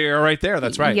website. They are right there.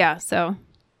 That's right. Yeah. So.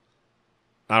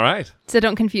 All right. So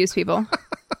don't confuse people.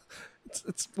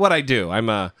 It's what I do. I'm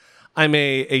a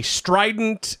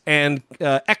strident and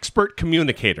expert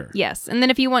communicator. Yes. And then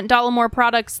if you want Dollamore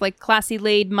products like Classy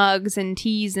Laid mugs and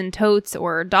tees and totes,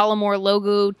 or Dollamore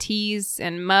logo tees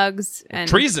and mugs and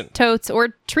Treason totes,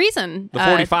 or Treason the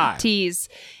 45 tees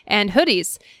and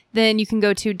hoodies, then you can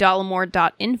go to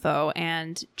dollamore.info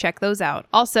and check those out.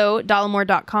 Also,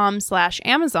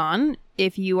 dollamore.com/Amazon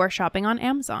if you are shopping on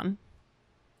Amazon.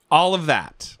 All of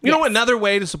that. You know, another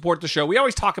way to support the show. We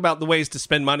always talk about the ways to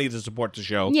spend money to support the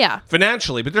show. Yeah.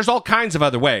 Financially, but there's all kinds of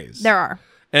other ways. There are.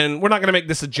 And we're not going to make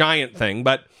this a giant thing,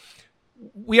 but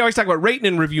we always talk about rating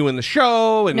and reviewing the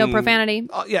show. And no profanity.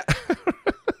 Yeah.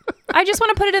 I just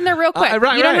want to put it in there real quick. You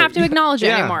don't have to acknowledge it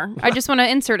anymore. I just want to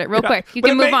insert it real quick. You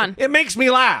can move on. It makes me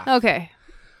laugh. Okay.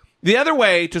 The other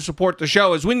way to support the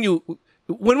show is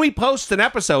when we post an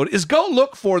episode is go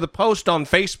look for the post on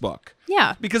Facebook.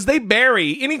 Yeah. Because they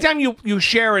bury, anytime you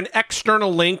share an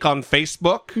external link on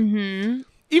Facebook, even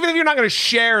if you're not going to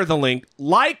share the link,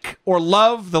 like or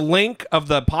love the link of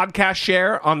the podcast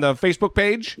share on the Facebook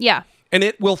page. Yeah. And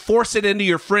it will force it into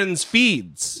your friends'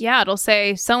 feeds. Yeah, it'll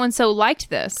say so-and-so liked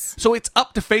this. So it's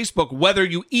up to Facebook whether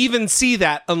you even see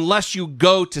that unless you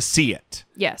go to see it.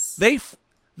 Yes.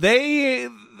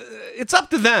 It's up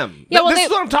to them. Yeah, well, this is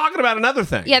what I'm talking about, another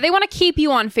thing. Yeah, they want to keep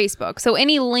you on Facebook. So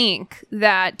any link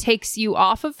that takes you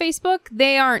off of Facebook,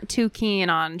 they aren't too keen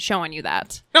on showing you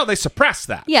that. No, they suppress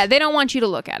that. Yeah, they don't want you to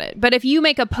look at it. But if you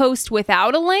make a post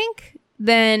without a link,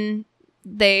 then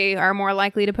they are more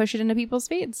likely to push it into people's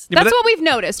feeds. Yeah, That's what we've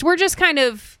noticed. We're just kind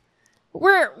of...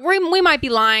 We might be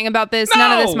lying about this. No,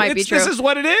 None of this might be true. This is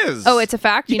what it is. Oh, it's a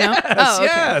fact, you know? Yes, Oh, okay.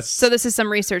 yes. So this is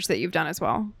some research that you've done as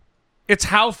well. It's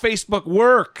how Facebook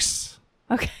works.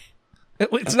 Okay.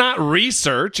 It's not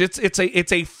research. It's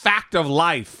a fact of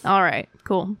life. All right,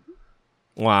 cool.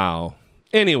 Wow.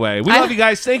 Anyway, we love you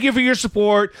guys. Thank you for your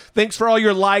support. Thanks for all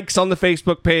your likes on the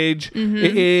Facebook page. Mm-hmm.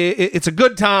 It's a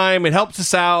good time. It helps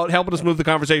us out, helping us move the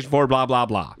conversation forward, blah, blah,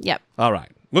 blah. Yep. All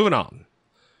right. Moving on.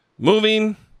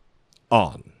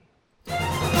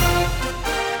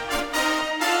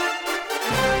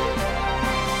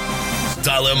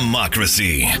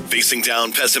 Dollamocracy. Facing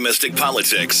down pessimistic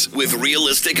politics with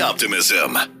realistic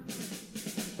optimism.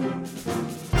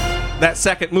 That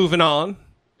second moving on.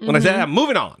 When I said I'm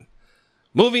moving on.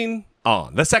 Moving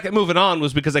on. The second moving on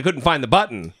was because I couldn't find the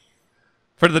button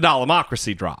for the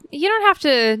Dollamocracy drop. You don't have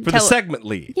to For the segment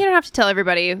lead. You don't have to tell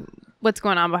everybody what's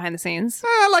going on behind the scenes.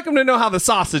 I like them to know how the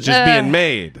sausage is being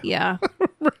made. Yeah.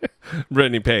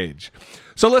 Brittany Page.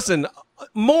 So listen,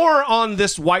 more on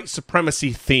this white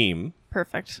supremacy theme.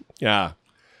 Perfect. Yeah.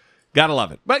 Gotta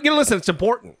love it. But, listen, it's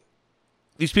important.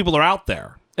 These people are out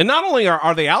there. And not only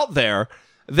are they out there,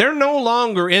 they're no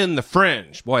longer in the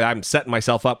fringe. Boy, I'm setting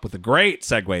myself up with a great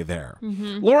segue there.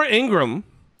 Mm-hmm. Laura Ingraham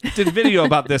did a video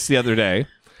about this the other day.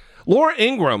 Laura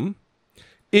Ingraham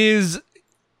is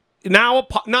now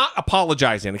not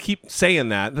apologizing. I keep saying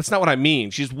that. That's not what I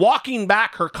mean. She's walking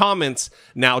back her comments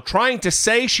now, trying to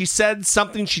say she said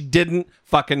something she didn't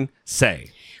fucking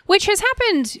say. Which has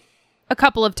happened a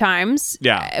couple of times,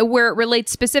 where it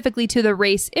relates specifically to the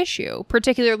race issue,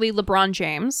 particularly LeBron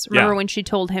James. Remember when she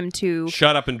told him to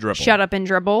shut up and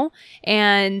dribble,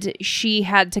 and she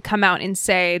had to come out and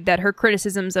say that her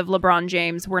criticisms of LeBron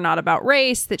James were not about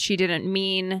race, that she didn't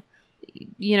mean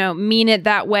it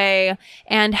that way.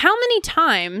 And how many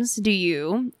times do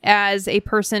you, as a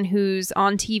person who's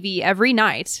on TV every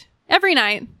night,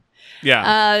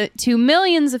 to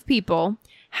millions of people,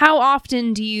 how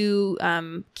often do you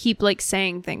keep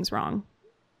saying things wrong?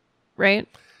 Right?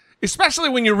 Especially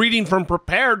when you're reading from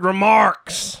prepared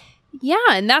remarks. Yeah,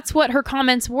 and that's what her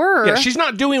comments were. Yeah, she's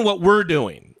not doing what we're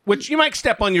doing, which you might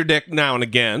step on your dick now and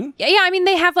again. Yeah, I mean,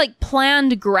 they have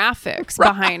planned graphics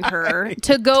behind her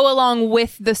to go along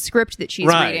with the script that she's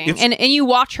reading. And you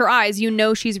watch her eyes, you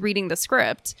know she's reading the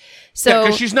script. So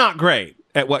because she's not great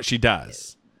at what she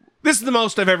does. This is the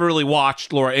most I've ever really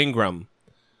watched Laura Ingraham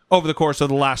over the course of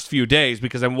the last few days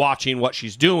because I'm watching what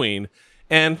she's doing,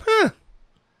 and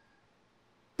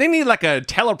they need a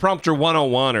teleprompter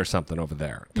 101 or something over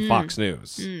there at the Fox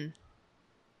News.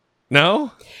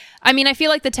 No? I mean, I feel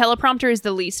like the teleprompter is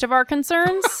the least of our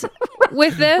concerns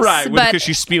with this. Right, because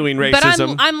she's spewing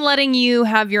racism. But I'm letting you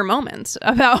have your moment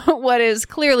about what is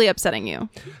clearly upsetting you.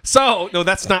 So, no,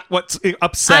 that's not what's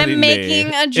upsetting me. I'm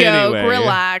making a joke. Anyway.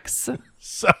 Relax.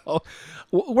 So,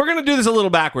 we're going to do this a little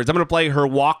backwards. I'm going to play her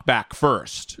walk back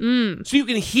first. So you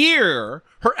can hear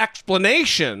her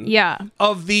explanation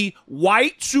of the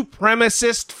white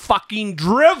supremacist fucking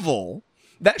drivel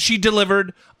that she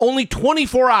delivered only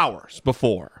 24 hours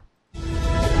before.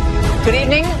 Good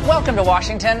evening. Welcome to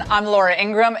Washington. I'm Laura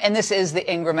Ingraham, and this is the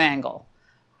Ingraham Angle.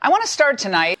 I want to start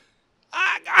tonight.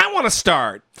 I want to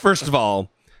start, first of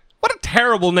all, what a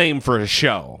terrible name for a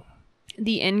show.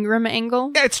 The Ingraham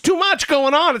Angle? Yeah, it's too much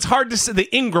going on. It's hard to say the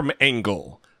Ingraham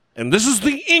Angle. And this is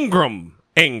the Ingraham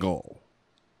Angle.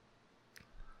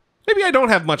 Maybe I don't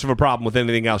have much of a problem with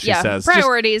anything else she says.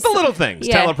 Priorities. Just the little things.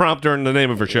 Teleprompter and the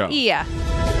name of her show. Yeah.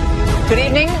 Good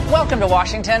evening. Welcome to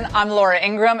Washington. I'm Laura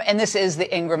Ingraham, and this is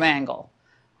the Ingraham Angle.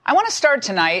 I want to start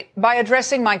tonight by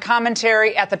addressing my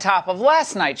commentary at the top of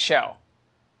last night's show.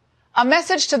 A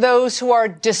message to those who are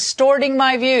distorting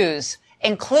my views,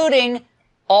 including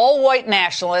all white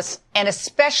nationalists, and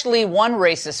especially one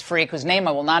racist freak whose name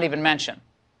I will not even mention.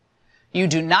 You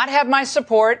do not have my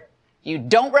support, you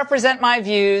don't represent my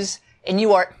views, and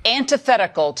you are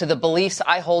antithetical to the beliefs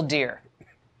I hold dear.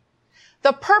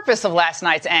 The purpose of last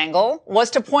night's angle was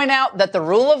to point out that the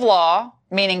rule of law,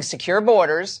 meaning secure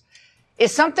borders,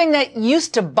 is something that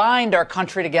used to bind our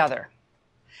country together.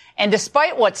 And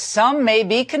despite what some may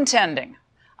be contending,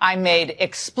 I made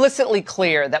explicitly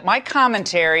clear that my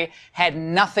commentary had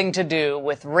nothing to do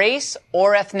with race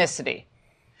or ethnicity,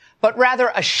 but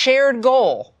rather a shared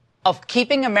goal of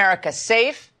keeping America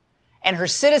safe and her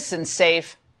citizens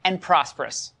safe and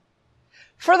prosperous.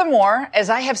 Furthermore, as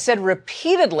I have said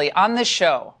repeatedly on this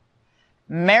show,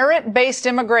 merit-based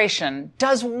immigration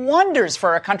does wonders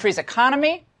for our country's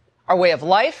economy, our way of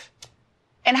life,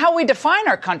 and how we define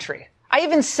our country. I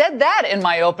even said that in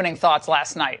my opening thoughts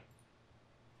last night.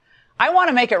 I want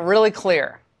to make it really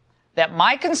clear that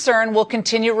my concern will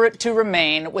continue to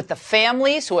remain with the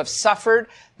families who have suffered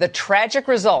the tragic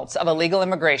results of illegal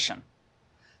immigration,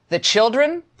 the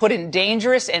children put in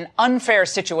dangerous and unfair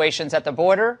situations at the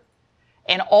border,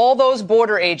 and all those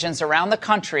border agents around the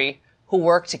country who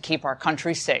work to keep our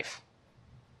country safe.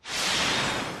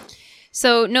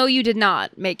 So, no, you did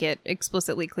not make it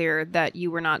explicitly clear that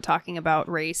you were not talking about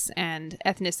race and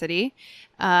ethnicity.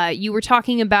 You were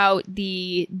talking about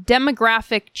the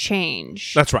demographic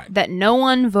change. That's right. That no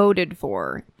one voted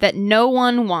for, that no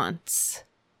one wants.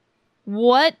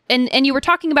 What? And you were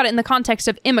talking about it in the context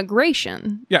of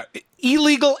immigration. Yeah,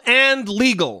 illegal and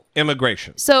legal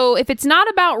immigration. So, if it's not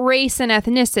about race and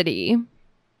ethnicity,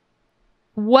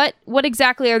 what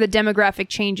exactly are the demographic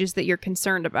changes that you're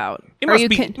concerned about?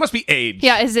 It must be age.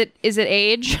 Yeah, is it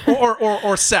age?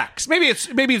 or sex. Maybe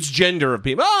it's gender of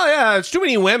people. Oh yeah, it's too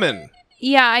many women.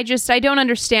 Yeah, I don't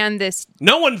understand this.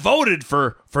 No one voted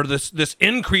for this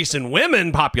increase in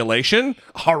women population.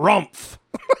 Harumph.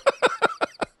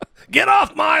 Get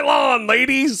off my lawn,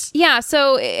 ladies. Yeah,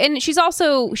 so, and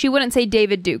she wouldn't say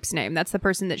David Duke's name. That's the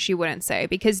person that she wouldn't say,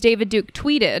 because David Duke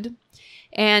tweeted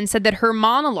and said that her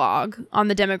monologue on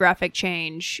the demographic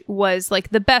change was like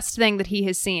the best thing that he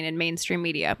has seen in mainstream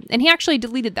media. And he actually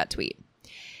deleted that tweet.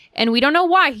 And we don't know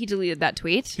why he deleted that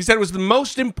tweet. He said it was the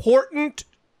most important,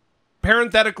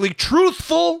 parenthetically,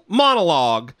 truthful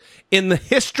monologue in the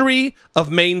history of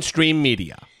mainstream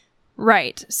media.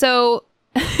 Right. So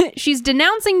she's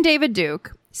denouncing David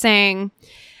Duke, saying,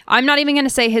 I'm not even going to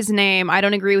say his name. I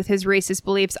don't agree with his racist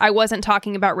beliefs. I wasn't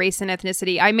talking about race and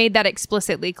ethnicity. I made that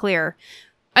explicitly clear.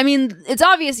 I mean, it's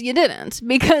obvious you didn't,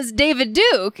 because David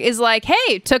Duke is like,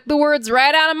 hey, took the words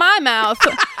right out of my mouth.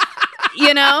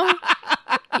 You know?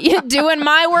 You're doing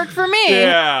my work for me.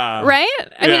 Yeah. Right?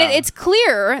 I mean, it's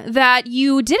clear that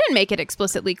you didn't make it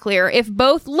explicitly clear. If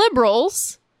both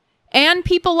liberals and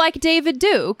people like David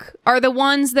Duke are the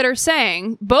ones that are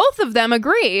saying, both of them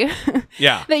agree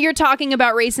that you're talking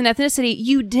about race and ethnicity,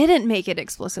 you didn't make it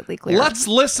explicitly clear. Let's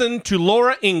listen to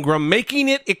Laura Ingraham making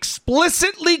it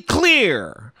explicitly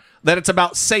clear that it's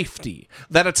about safety,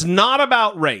 that it's not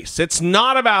about race, it's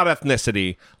not about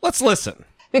ethnicity. Let's listen.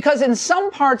 Because in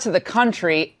some parts of the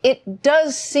country, it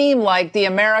does seem like the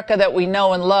America that we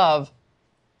know and love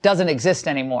doesn't exist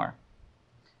anymore.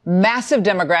 Massive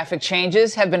demographic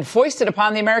changes have been foisted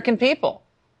upon the American people.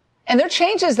 And they're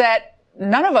changes that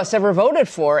none of us ever voted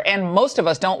for and most of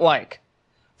us don't like.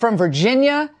 From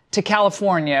Virginia to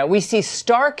California, we see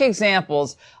stark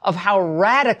examples of how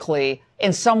radically,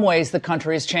 in some ways, the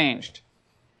country has changed.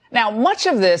 Now, much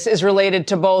of this is related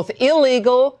to both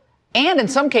illegal and, in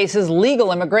some cases,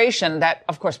 legal immigration that,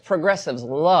 of course, progressives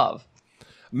love.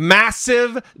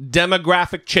 Massive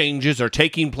demographic changes are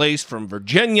taking place from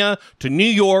Virginia to New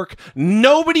York.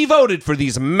 Nobody voted for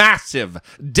these massive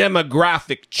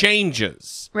demographic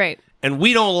changes. Right. And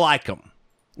we don't like them.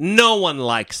 No one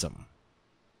likes them.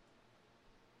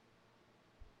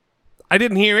 I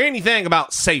didn't hear anything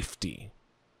about safety.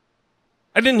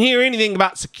 I didn't hear anything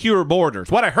about secure borders.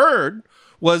 What I heard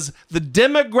was the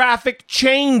demographic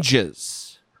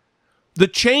changes. The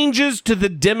changes to the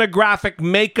demographic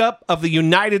makeup of the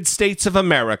United States of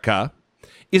America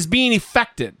is being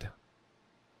effected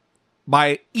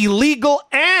by illegal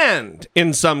and,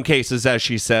 in some cases, as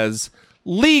she says,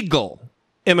 legal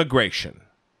immigration.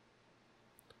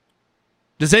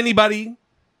 Does anybody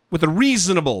with a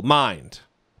reasonable mind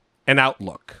and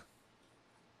outlook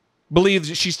believe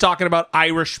that she's talking about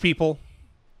Irish people?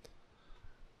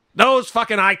 Those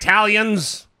fucking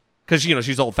Italians. Because, you know,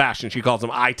 she's old-fashioned. She calls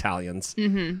them Italians.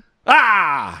 Mm-hmm.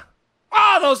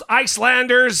 Those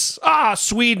Icelanders.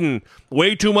 Sweden.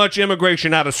 Way too much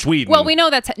immigration out of Sweden. Well, we know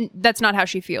that's not how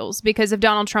she feels because of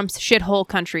Donald Trump's shithole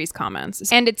countries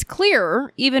comments. And it's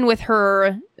clear, even with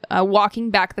her walking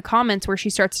back the comments where she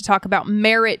starts to talk about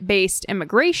merit-based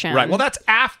immigration. Right. Well, that's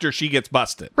after she gets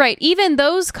busted. Right. Even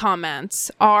those comments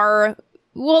are,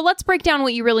 well, let's break down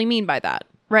what you really mean by that.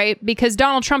 Right? Because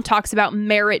Donald Trump talks about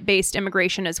merit-based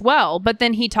immigration as well, but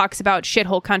then he talks about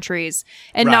shithole countries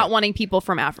and not wanting people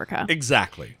from Africa.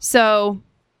 Exactly. So,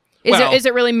 is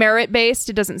it really merit-based?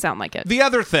 It doesn't sound like it. The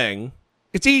other thing,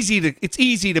 it's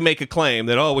easy to make a claim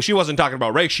that, she wasn't talking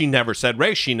about race. She never said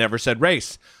race. She never said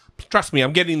race. Trust me,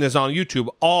 I'm getting this on YouTube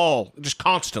just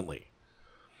constantly.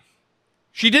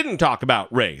 She didn't talk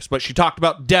about race, but she talked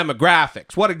about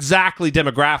demographics. What exactly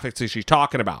demographics is she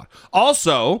talking about?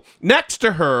 Also, next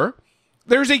to her,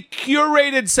 there's a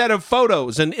curated set of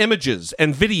photos and images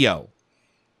and video.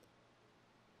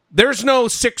 There's no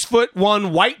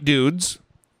 6'1" white dudes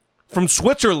from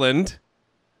Switzerland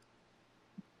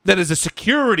that is a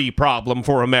security problem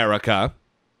for America.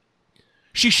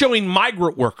 She's showing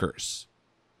migrant workers,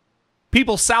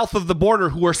 people south of the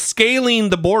border who are scaling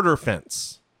the border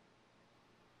fence.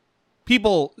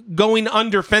 People going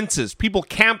under fences. People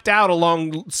camped out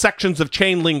along sections of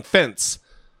chain link fence.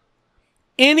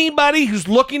 anybody who's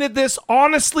looking at this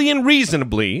honestly and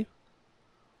reasonably,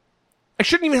 I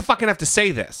shouldn't even fucking have to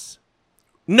say this,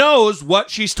 knows what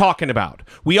she's talking about.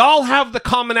 We all have the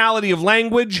commonality of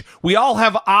language. We all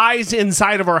have eyes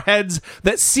inside of our heads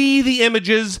that see the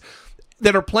images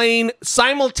that are playing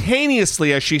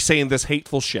simultaneously as she's saying this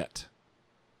hateful shit.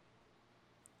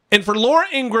 And for Laura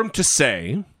Ingraham to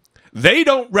say, they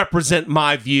don't represent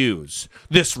my views,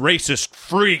 this racist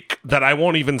freak that I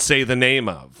won't even say the name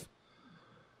of.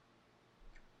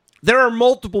 There are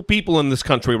multiple people in this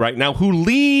country right now who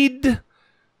lead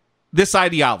this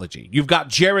ideology. You've got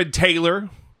Jared Taylor,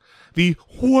 the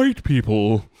white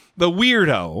people, the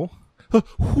weirdo.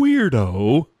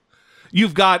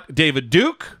 You've got David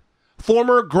Duke,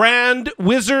 former Grand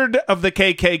Wizard of the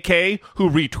KKK, who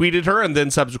retweeted her and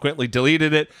then subsequently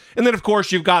deleted it. And then, of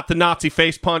course, you've got the Nazi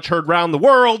face punch heard round the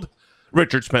world,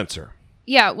 Richard Spencer.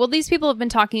 Yeah, well, these people have been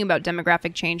talking about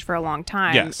demographic change for a long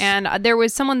time. Yes. And there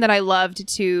was someone that I loved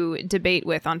to debate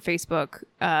with on Facebook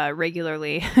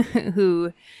regularly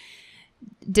who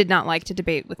did not like to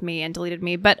debate with me and deleted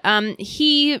me. But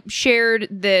he shared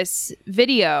this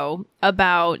video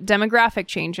about demographic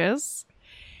changes.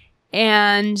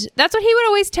 And that's what he would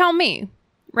always tell me,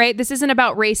 right? This isn't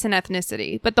about race and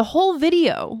ethnicity. But the whole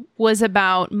video was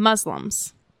about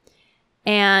Muslims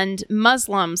and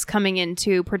Muslims coming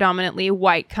into predominantly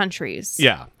white countries.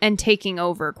 Yeah. And taking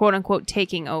over, quote unquote,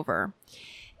 taking over.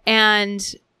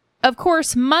 And of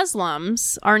course,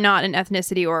 Muslims are not an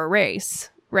ethnicity or a race,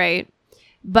 right?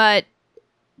 But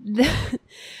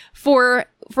for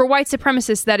white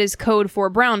supremacists, that is code for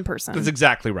brown person. That's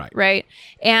exactly right. Right?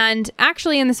 And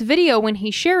actually in this video, when he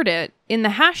shared it, in the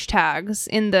hashtags,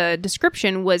 in the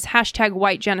description was hashtag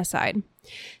white genocide.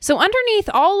 So underneath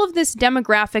all of this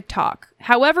demographic talk,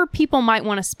 however people might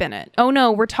want to spin it, oh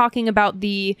no, we're talking about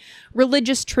the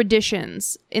religious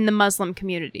traditions in the Muslim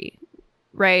community,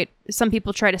 right? Some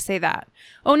people try to say that.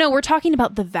 Oh no, we're talking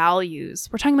about the values.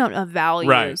 We're talking about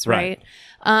values, right?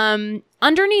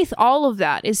 Underneath all of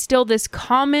that is still this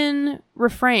common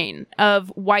refrain of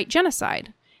white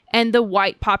genocide and the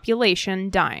white population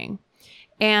dying.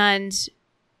 And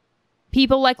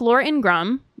people like Laura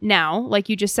Ingraham now, like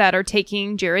you just said, are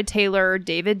taking Jared Taylor,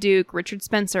 David Duke, Richard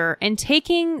Spencer, and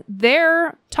taking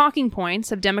their talking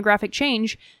points of demographic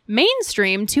change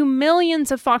mainstream to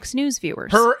millions of Fox News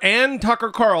viewers. Her and Tucker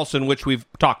Carlson, which we've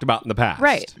talked about in the past.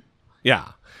 Right. Yeah.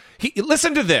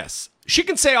 Listen to this. She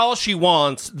can say all she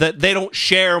wants that they don't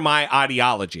share my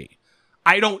ideology.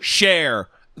 I don't share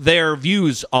their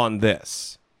views on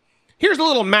this. Here's a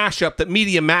little mashup that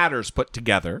Media Matters put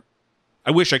together. I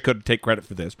wish I could take credit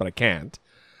for this, but I can't.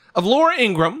 Of Laura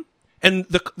Ingraham and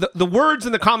the words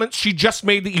in the comments she just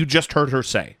made that you just heard her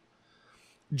say.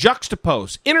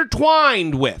 Juxtaposed,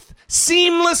 intertwined with,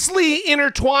 seamlessly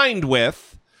intertwined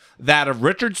with that of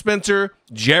Richard Spencer,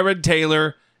 Jared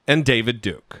Taylor, and David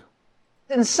Duke.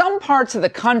 In some parts of the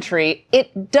country,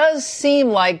 it does seem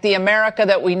like the America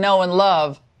that we know and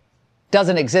love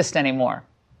doesn't exist anymore.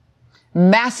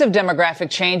 Massive demographic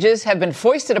changes have been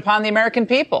foisted upon the American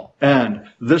people. And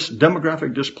this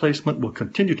demographic displacement will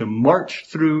continue to march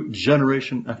through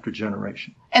generation after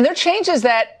generation. And they're changes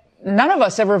that none of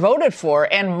us ever voted for,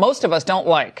 and most of us don't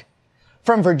like.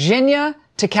 From Virginia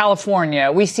to California,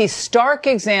 we see stark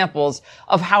examples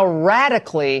of how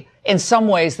radically, in some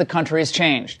ways, the country has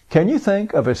changed. Can you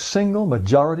think of a single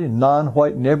majority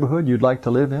non-white neighborhood you'd like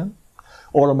to live in?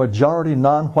 Or a majority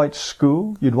non-white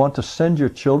school you'd want to send your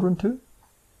children to?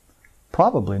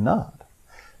 Probably not.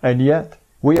 And yet,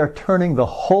 we are turning the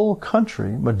whole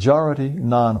country majority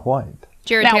non-white.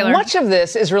 Jared Taylor. Much of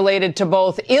this is related to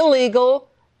both illegal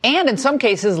and, in some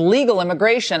cases, legal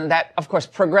immigration that, of course,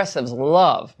 progressives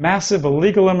love. Massive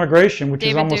illegal immigration, which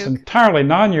is almost entirely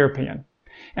non-European,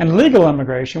 and legal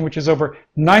immigration, which is over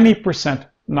 90%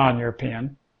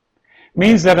 non-European,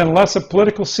 means that unless a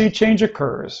political sea change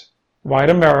occurs, white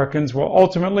Americans will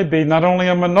ultimately be not only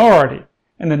a minority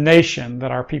in the nation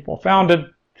that our people founded,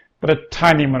 but a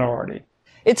tiny minority.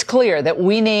 It's clear that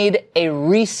we need a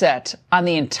reset on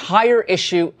the entire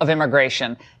issue of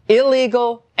immigration,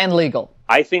 illegal and legal.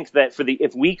 I think that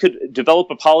if we could develop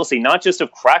a policy not just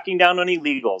of cracking down on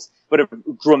illegals, but of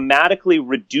dramatically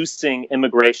reducing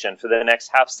immigration for the next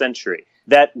half century,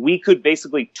 that we could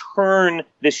basically turn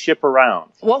this ship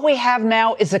around. What we have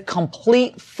now is a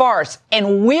complete farce,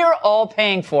 and we're all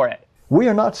paying for it. We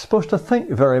are not supposed to think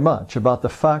very much about the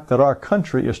fact that our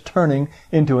country is turning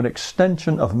into an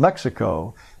extension of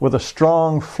Mexico with a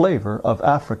strong flavor of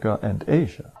Africa and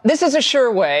Asia. This is a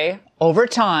sure way, over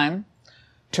time,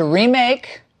 to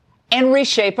remake and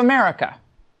reshape America.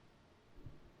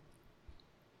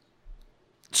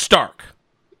 Stark.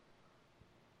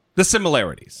 the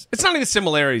similarities. It's not even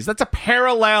similarities. That's a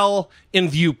parallel in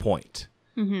viewpoint.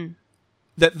 Mm-hmm.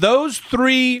 That those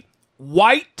three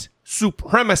white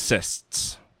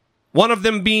supremacists, one of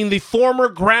them being the former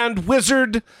Grand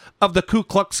Wizard of the Ku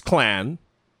Klux Klan,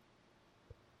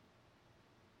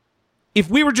 if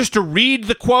we were just to read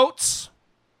the quotes,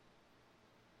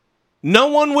 no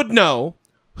one would know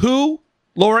who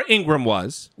Laura Ingraham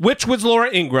was, which was Laura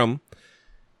Ingraham,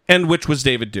 and which was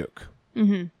David Duke.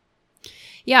 Mm-hmm.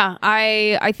 Yeah,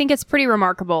 I think it's pretty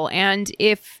remarkable. And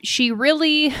if she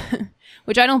really,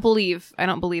 which I don't believe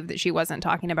that she wasn't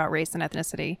talking about race and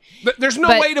ethnicity. But there's no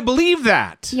way to believe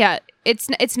that. Yeah,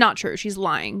 it's not true. She's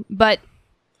lying. But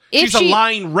if she's a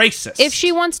lying racist. If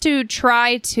she wants to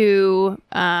try to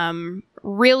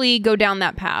really go down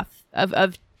that path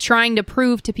of trying to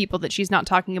prove to people that she's not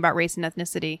talking about race and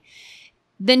ethnicity,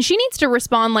 then she needs to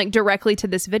respond like directly to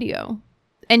this video.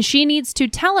 And she needs to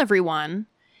tell everyone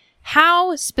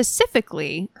how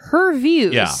specifically her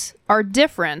views are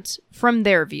different from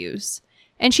their views.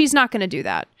 And she's not going to do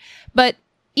that. But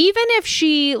even if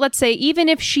she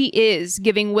is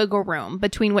giving wiggle room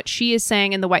between what she is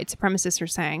saying and the white supremacists are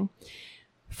saying,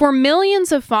 for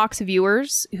millions of Fox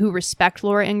viewers who respect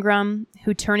Laura Ingraham,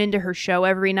 who turn into her show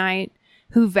every night,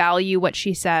 who value what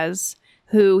she says,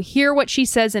 who hear what she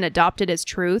says and adopt it as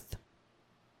truth,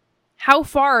 how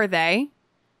far are they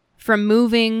from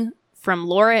moving from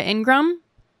Laura Ingraham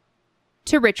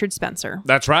to Richard Spencer?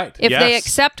 That's right. If they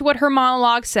accept what her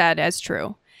monologue said as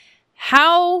true,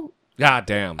 how... God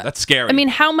damn, that's scary. I mean,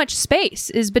 how much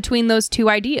space is between those two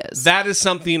ideas? That is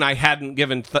something I hadn't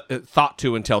given thought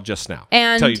to until just now.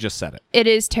 And until you just said it. It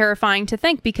is terrifying to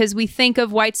think, because we think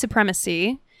of white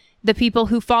supremacy, the people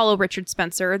who follow Richard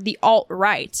Spencer, the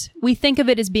alt-right. We think of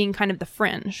it as being kind of the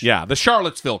fringe. Yeah, the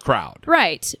Charlottesville crowd.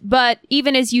 Right. But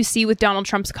even as you see with Donald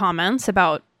Trump's comments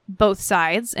about both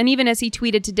sides, and even as he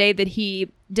tweeted today that he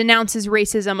denounces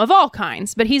racism of all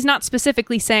kinds, but he's not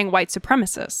specifically saying white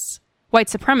supremacists, white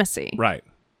supremacy. Right.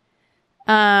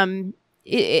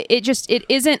 It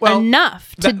isn't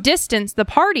enough to distance the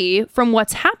party from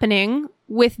what's happening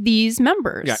with these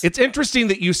members. Yeah, it's interesting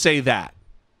that you say that,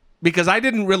 because I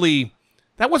didn't really,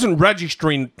 that wasn't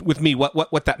registering with me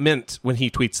what that meant when he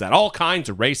tweets that. All kinds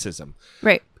of racism.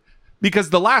 Right.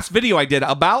 Because the last video I did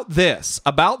about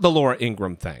the Laura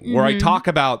Ingraham thing, where I talk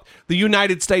about the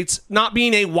United States not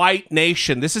being a white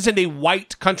nation. This isn't a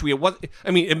white country.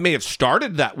 It may have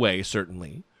started that way,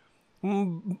 certainly.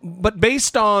 But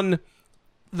based on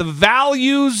the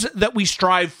values that we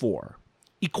strive for,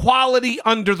 equality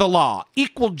under the law,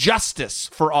 equal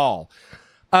justice for all,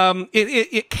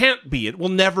 it can't be. It will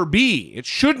never be. It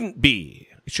shouldn't be.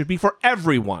 It should be for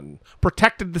everyone,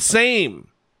 protected the same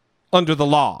under the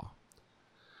law.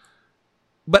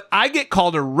 But I get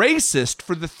called a racist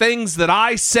for the things that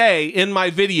I say in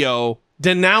my video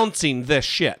denouncing this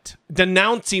shit,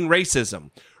 denouncing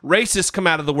racism. Racists come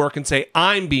out of the work and say,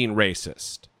 I'm being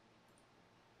racist.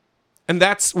 And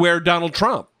that's where Donald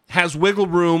Trump has wiggle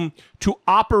room to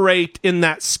operate in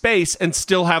that space and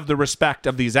still have the respect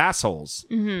of these assholes.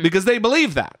 Mm-hmm. Because they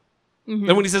believe that. Mm-hmm.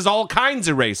 And when he says all kinds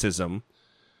of racism,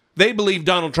 they believe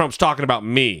Donald Trump's talking about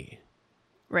me.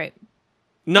 Right.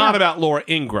 Not about Laura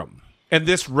Ingraham and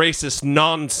this racist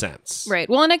nonsense. Right.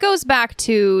 Well, and it goes back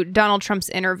to Donald Trump's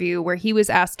interview where he was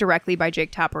asked directly by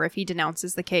Jake Tapper if he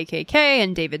denounces the KKK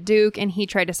and David Duke, and he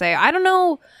tried to say, I don't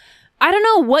know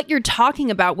what you're talking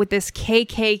about with this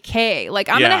KKK. Like,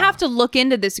 I'm going to have to look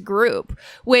into this group,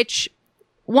 which,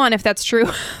 one, if that's true,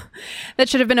 that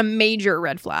should have been a major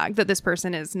red flag that this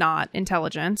person is not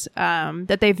intelligent,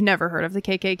 that they've never heard of the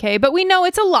KKK. But we know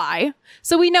it's a lie,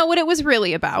 so we know what it was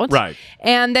really about. Right.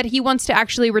 And that he wants to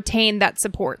actually retain that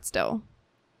support still.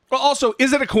 Well, also,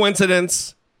 is it a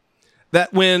coincidence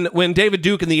that when David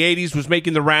Duke in the 80s was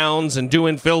making the rounds and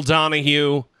doing Phil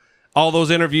Donahue, all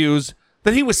those interviews,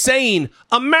 that he was saying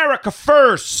America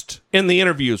first in the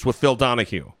interviews with Phil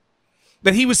Donahue?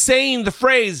 That he was saying the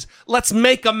phrase, let's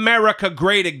make America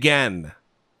great again.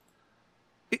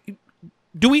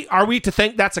 Are we to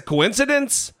think that's a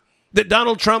coincidence? That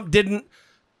Donald Trump didn't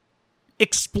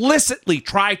explicitly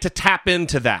try to tap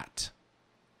into that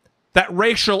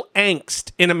racial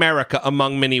angst in America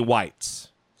among many whites?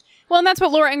 Well, and that's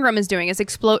what Laura Ingraham is doing, is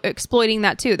exploiting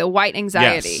that too, the white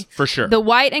anxiety. Yes, for sure. The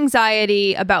white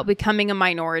anxiety about becoming a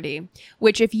minority,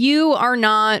 which if you are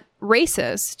not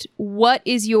racist, what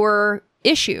is your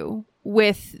issue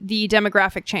with the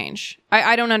demographic change?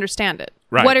 I don't understand it.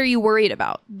 Right. What are you worried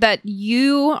about? That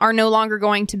you are no longer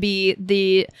going to be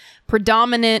the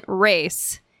predominant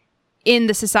race in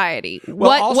the society.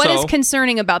 Well, what also, is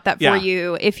concerning about that for yeah.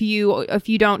 you if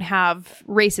you don't have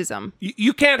racism?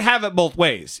 You can't have it both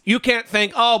ways. You can't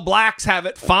think, oh, blacks have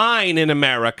it fine in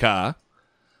America,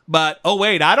 but, oh,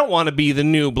 wait, I don't want to be the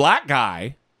new black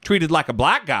guy treated like a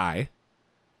black guy,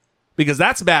 because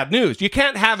that's bad news. You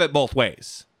can't have it both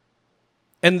ways.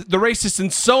 And the racists, in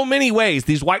so many ways,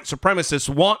 these white supremacists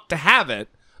want to have it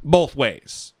both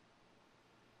ways.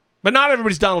 But not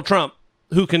everybody's Donald Trump,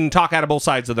 who can talk out of both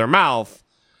sides of their mouth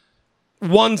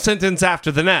one sentence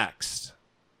after the next.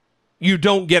 You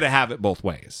don't get to have it both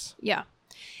ways. Yeah.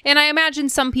 And I imagine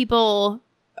some people,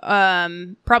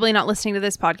 probably not listening to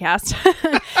this podcast,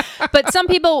 but some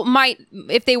people might,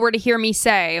 if they were to hear me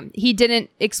say, he didn't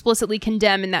explicitly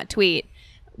condemn in that tweet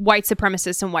white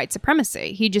supremacists and white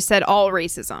supremacy. He just said all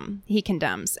racism he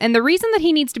condemns. And the reason that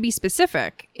he needs to be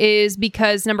specific is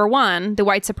because, number one, the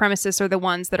white supremacists are the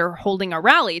ones that are holding a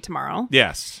rally tomorrow.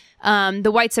 Yes.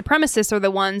 The white supremacists are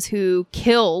the ones who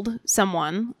killed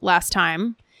someone last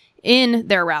time in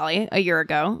their rally a year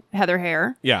ago, Heather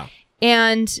Heyer. Yeah.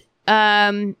 And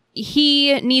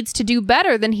he needs to do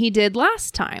better than he did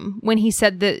last time when he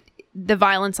said that the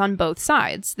violence on both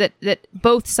sides, that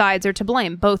both sides are to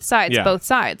blame, both sides.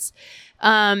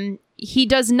 He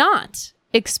does not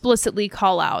explicitly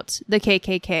call out the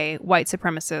KKK, white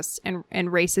supremacists, and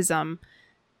racism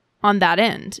on that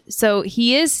end. So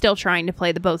he is still trying to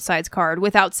play the both sides card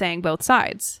without saying both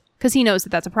sides, because he knows that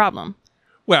that's a problem.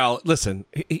 Well, listen,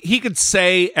 he could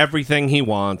say everything he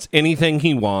wants, anything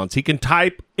he wants. He can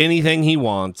type anything he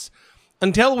wants.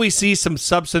 Until we see some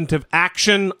substantive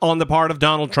action on the part of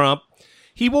Donald Trump,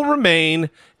 he will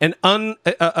remain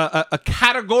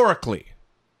categorically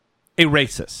a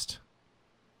racist.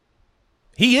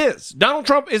 He is. Donald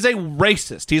Trump is a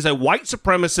racist. He's a white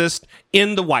supremacist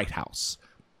in the White House.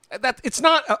 It's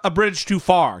not a bridge too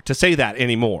far to say that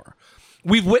anymore.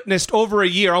 We've witnessed over a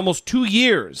year, almost 2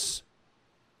 years,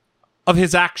 of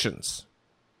his actions.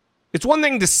 It's one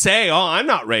thing to say, oh, I'm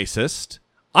not racist.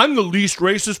 I'm the least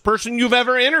racist person you've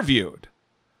ever interviewed.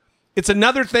 It's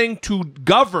another thing to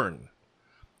govern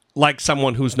like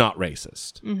someone who's not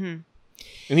racist. Mm-hmm.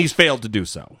 And he's failed to do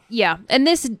so. Yeah. And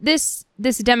this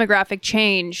demographic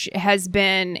change has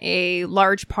been a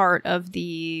large part of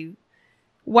the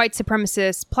white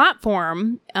supremacist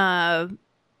platform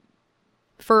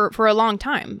for a long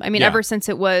time. I mean, ever since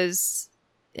it was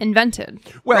invented.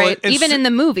 Well, right? Even in the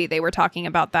movie, they were talking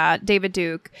about that, David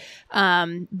Duke.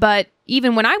 But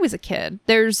even when I was a kid,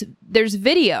 there's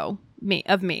video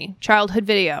of me, childhood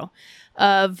video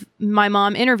of my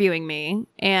mom interviewing me,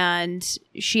 and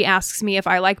she asks me if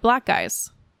I like black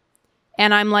guys.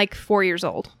 And I'm like 4 years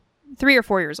old, 3 or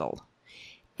 4 years old.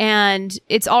 And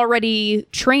it's already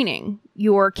training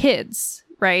your kids,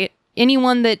 right?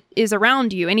 Anyone that is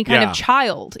around you, any kind of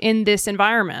child in this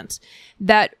environment,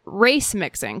 that race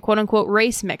mixing, quote unquote,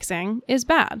 race mixing is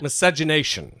bad.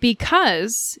 Miscegenation.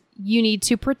 Because you need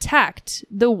to protect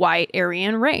the white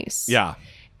Aryan race. Yeah.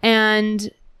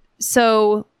 And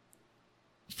so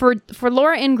for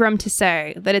Laura Ingraham to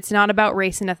say that it's not about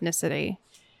race and ethnicity,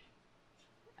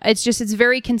 it's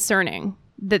very concerning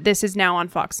that this is now on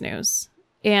Fox News.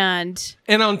 And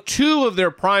on two of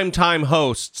their primetime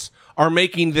hosts are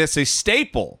making this a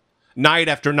staple night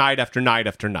after night after night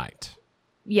after night.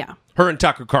 Yeah. Her and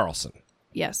Tucker Carlson.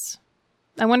 Yes.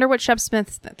 I wonder what Shep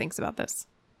Smith thinks about this.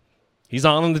 He's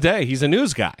on the day. He's a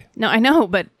news guy. No, I know,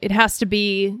 but it has to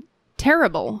be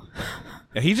terrible.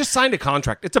 Yeah, he just signed a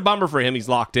contract. It's a bummer for him. He's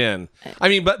locked in. I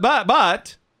mean,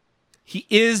 but he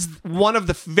is one of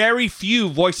the very few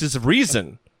voices of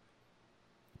reason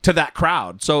to that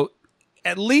crowd. So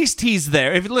at least he's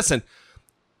there. Listen,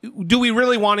 do we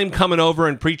really want him coming over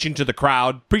and preaching to the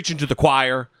crowd, preaching to the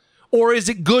choir? Or is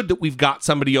it good that we've got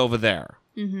somebody over there?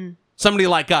 Mm-hmm. Somebody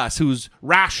like us who's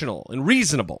rational and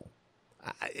reasonable.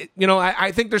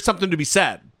 I think there's something to be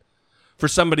said for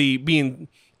somebody being,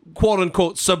 quote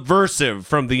unquote, subversive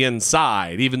from the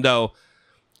inside, even though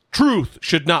truth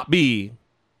should not be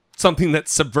something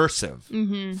that's subversive.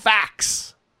 Mm-hmm.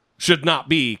 Facts should not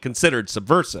be considered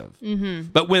subversive. Mm-hmm.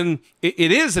 But when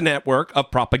it is a network of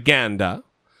propaganda,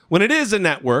 when it is a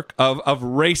network of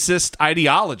racist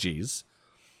ideologies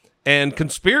and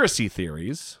conspiracy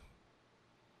theories,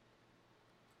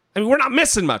 I mean, we're not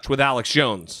missing much with Alex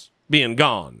Jones being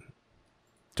gone,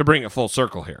 to bring it full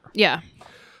circle here. Yeah.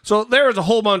 So there is a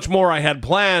whole bunch more I had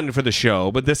planned for the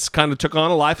show, but this kind of took on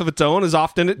a life of its own, as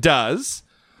often it does.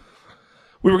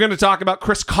 We were going to talk about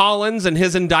Chris Collins and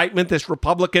his indictment, this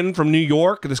Republican from New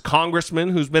York, this congressman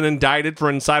who's been indicted for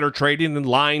insider trading and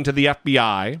lying to the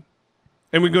FBI.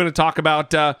 And we're going to talk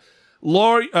about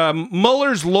Mueller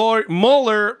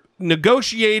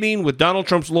negotiating with Donald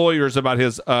Trump's lawyers about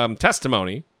his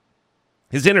testimony,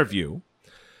 his interview.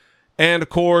 And, of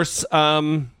course,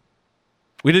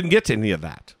 we didn't get to any of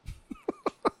that.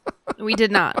 We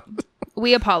did not.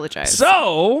 We apologize.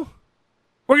 So,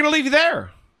 we're going to leave you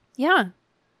there. Yeah.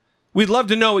 We'd love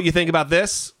to know what you think about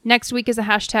this. Next week is a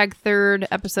hashtag third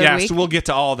episode week. So we'll get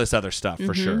to all this other stuff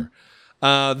for sure.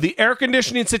 The air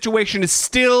conditioning situation is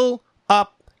still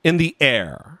up in the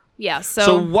air. Yeah,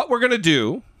 so what we're going to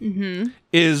do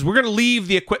is we're going to leave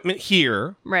the equipment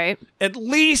here. Right. At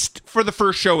least for the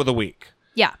first show of the week.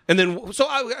 Yeah. And then,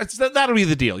 that'll be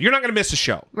the deal. You're not going to miss a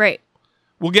show. Right.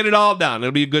 We'll get it all done.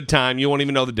 It'll be a good time. You won't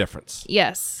even know the difference.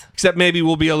 Yes. Except maybe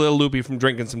we'll be a little loopy from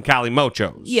drinking some Cali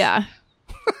Mochos. Yeah.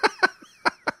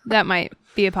 That might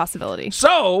be a possibility.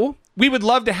 So, we would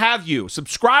love to have you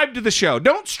subscribe to the show.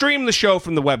 Don't stream the show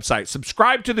from the website.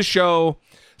 Subscribe to the show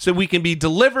so we can be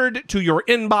delivered to your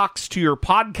inbox, to your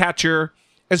podcatcher,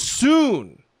 as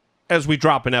soon as we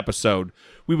drop an episode.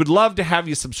 We would love to have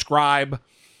you subscribe.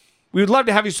 We would love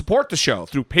to have you support the show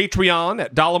through Patreon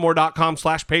at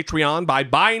dollamore.com/Patreon. By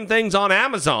buying things on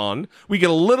Amazon, we get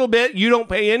a little bit. You don't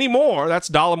pay any more. That's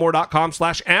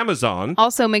dollamore.com/Amazon.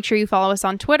 Also, make sure you follow us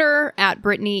on Twitter at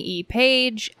Brittany E.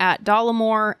 Page, at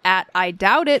Dollamore, at I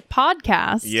Doubt It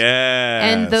Podcast. Yes.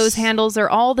 And those handles are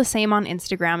all the same on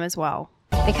Instagram as well.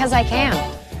 Because I can.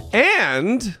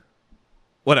 And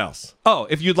what else? Oh,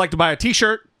 if you'd like to buy a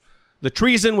t-shirt, the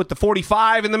treason with the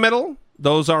 45 in the middle,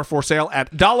 those are for sale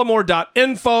at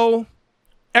dollamore.info.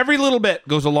 Every little bit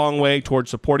goes a long way towards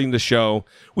supporting the show.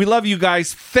 We love you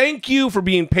guys. Thank you for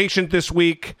being patient this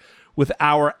week with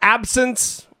our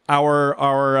absence,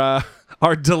 our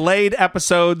delayed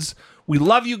episodes. We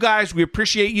love you guys. We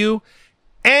appreciate you.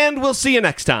 And we'll see you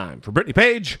next time. For Brittany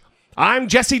Page, I'm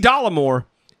Jesse Dollamore,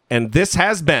 and this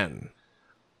has been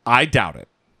I Doubt It.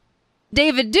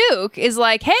 David Duke is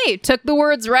like, hey, took the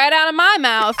words right out of my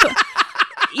mouth.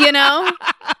 You know?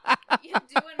 You're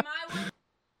doing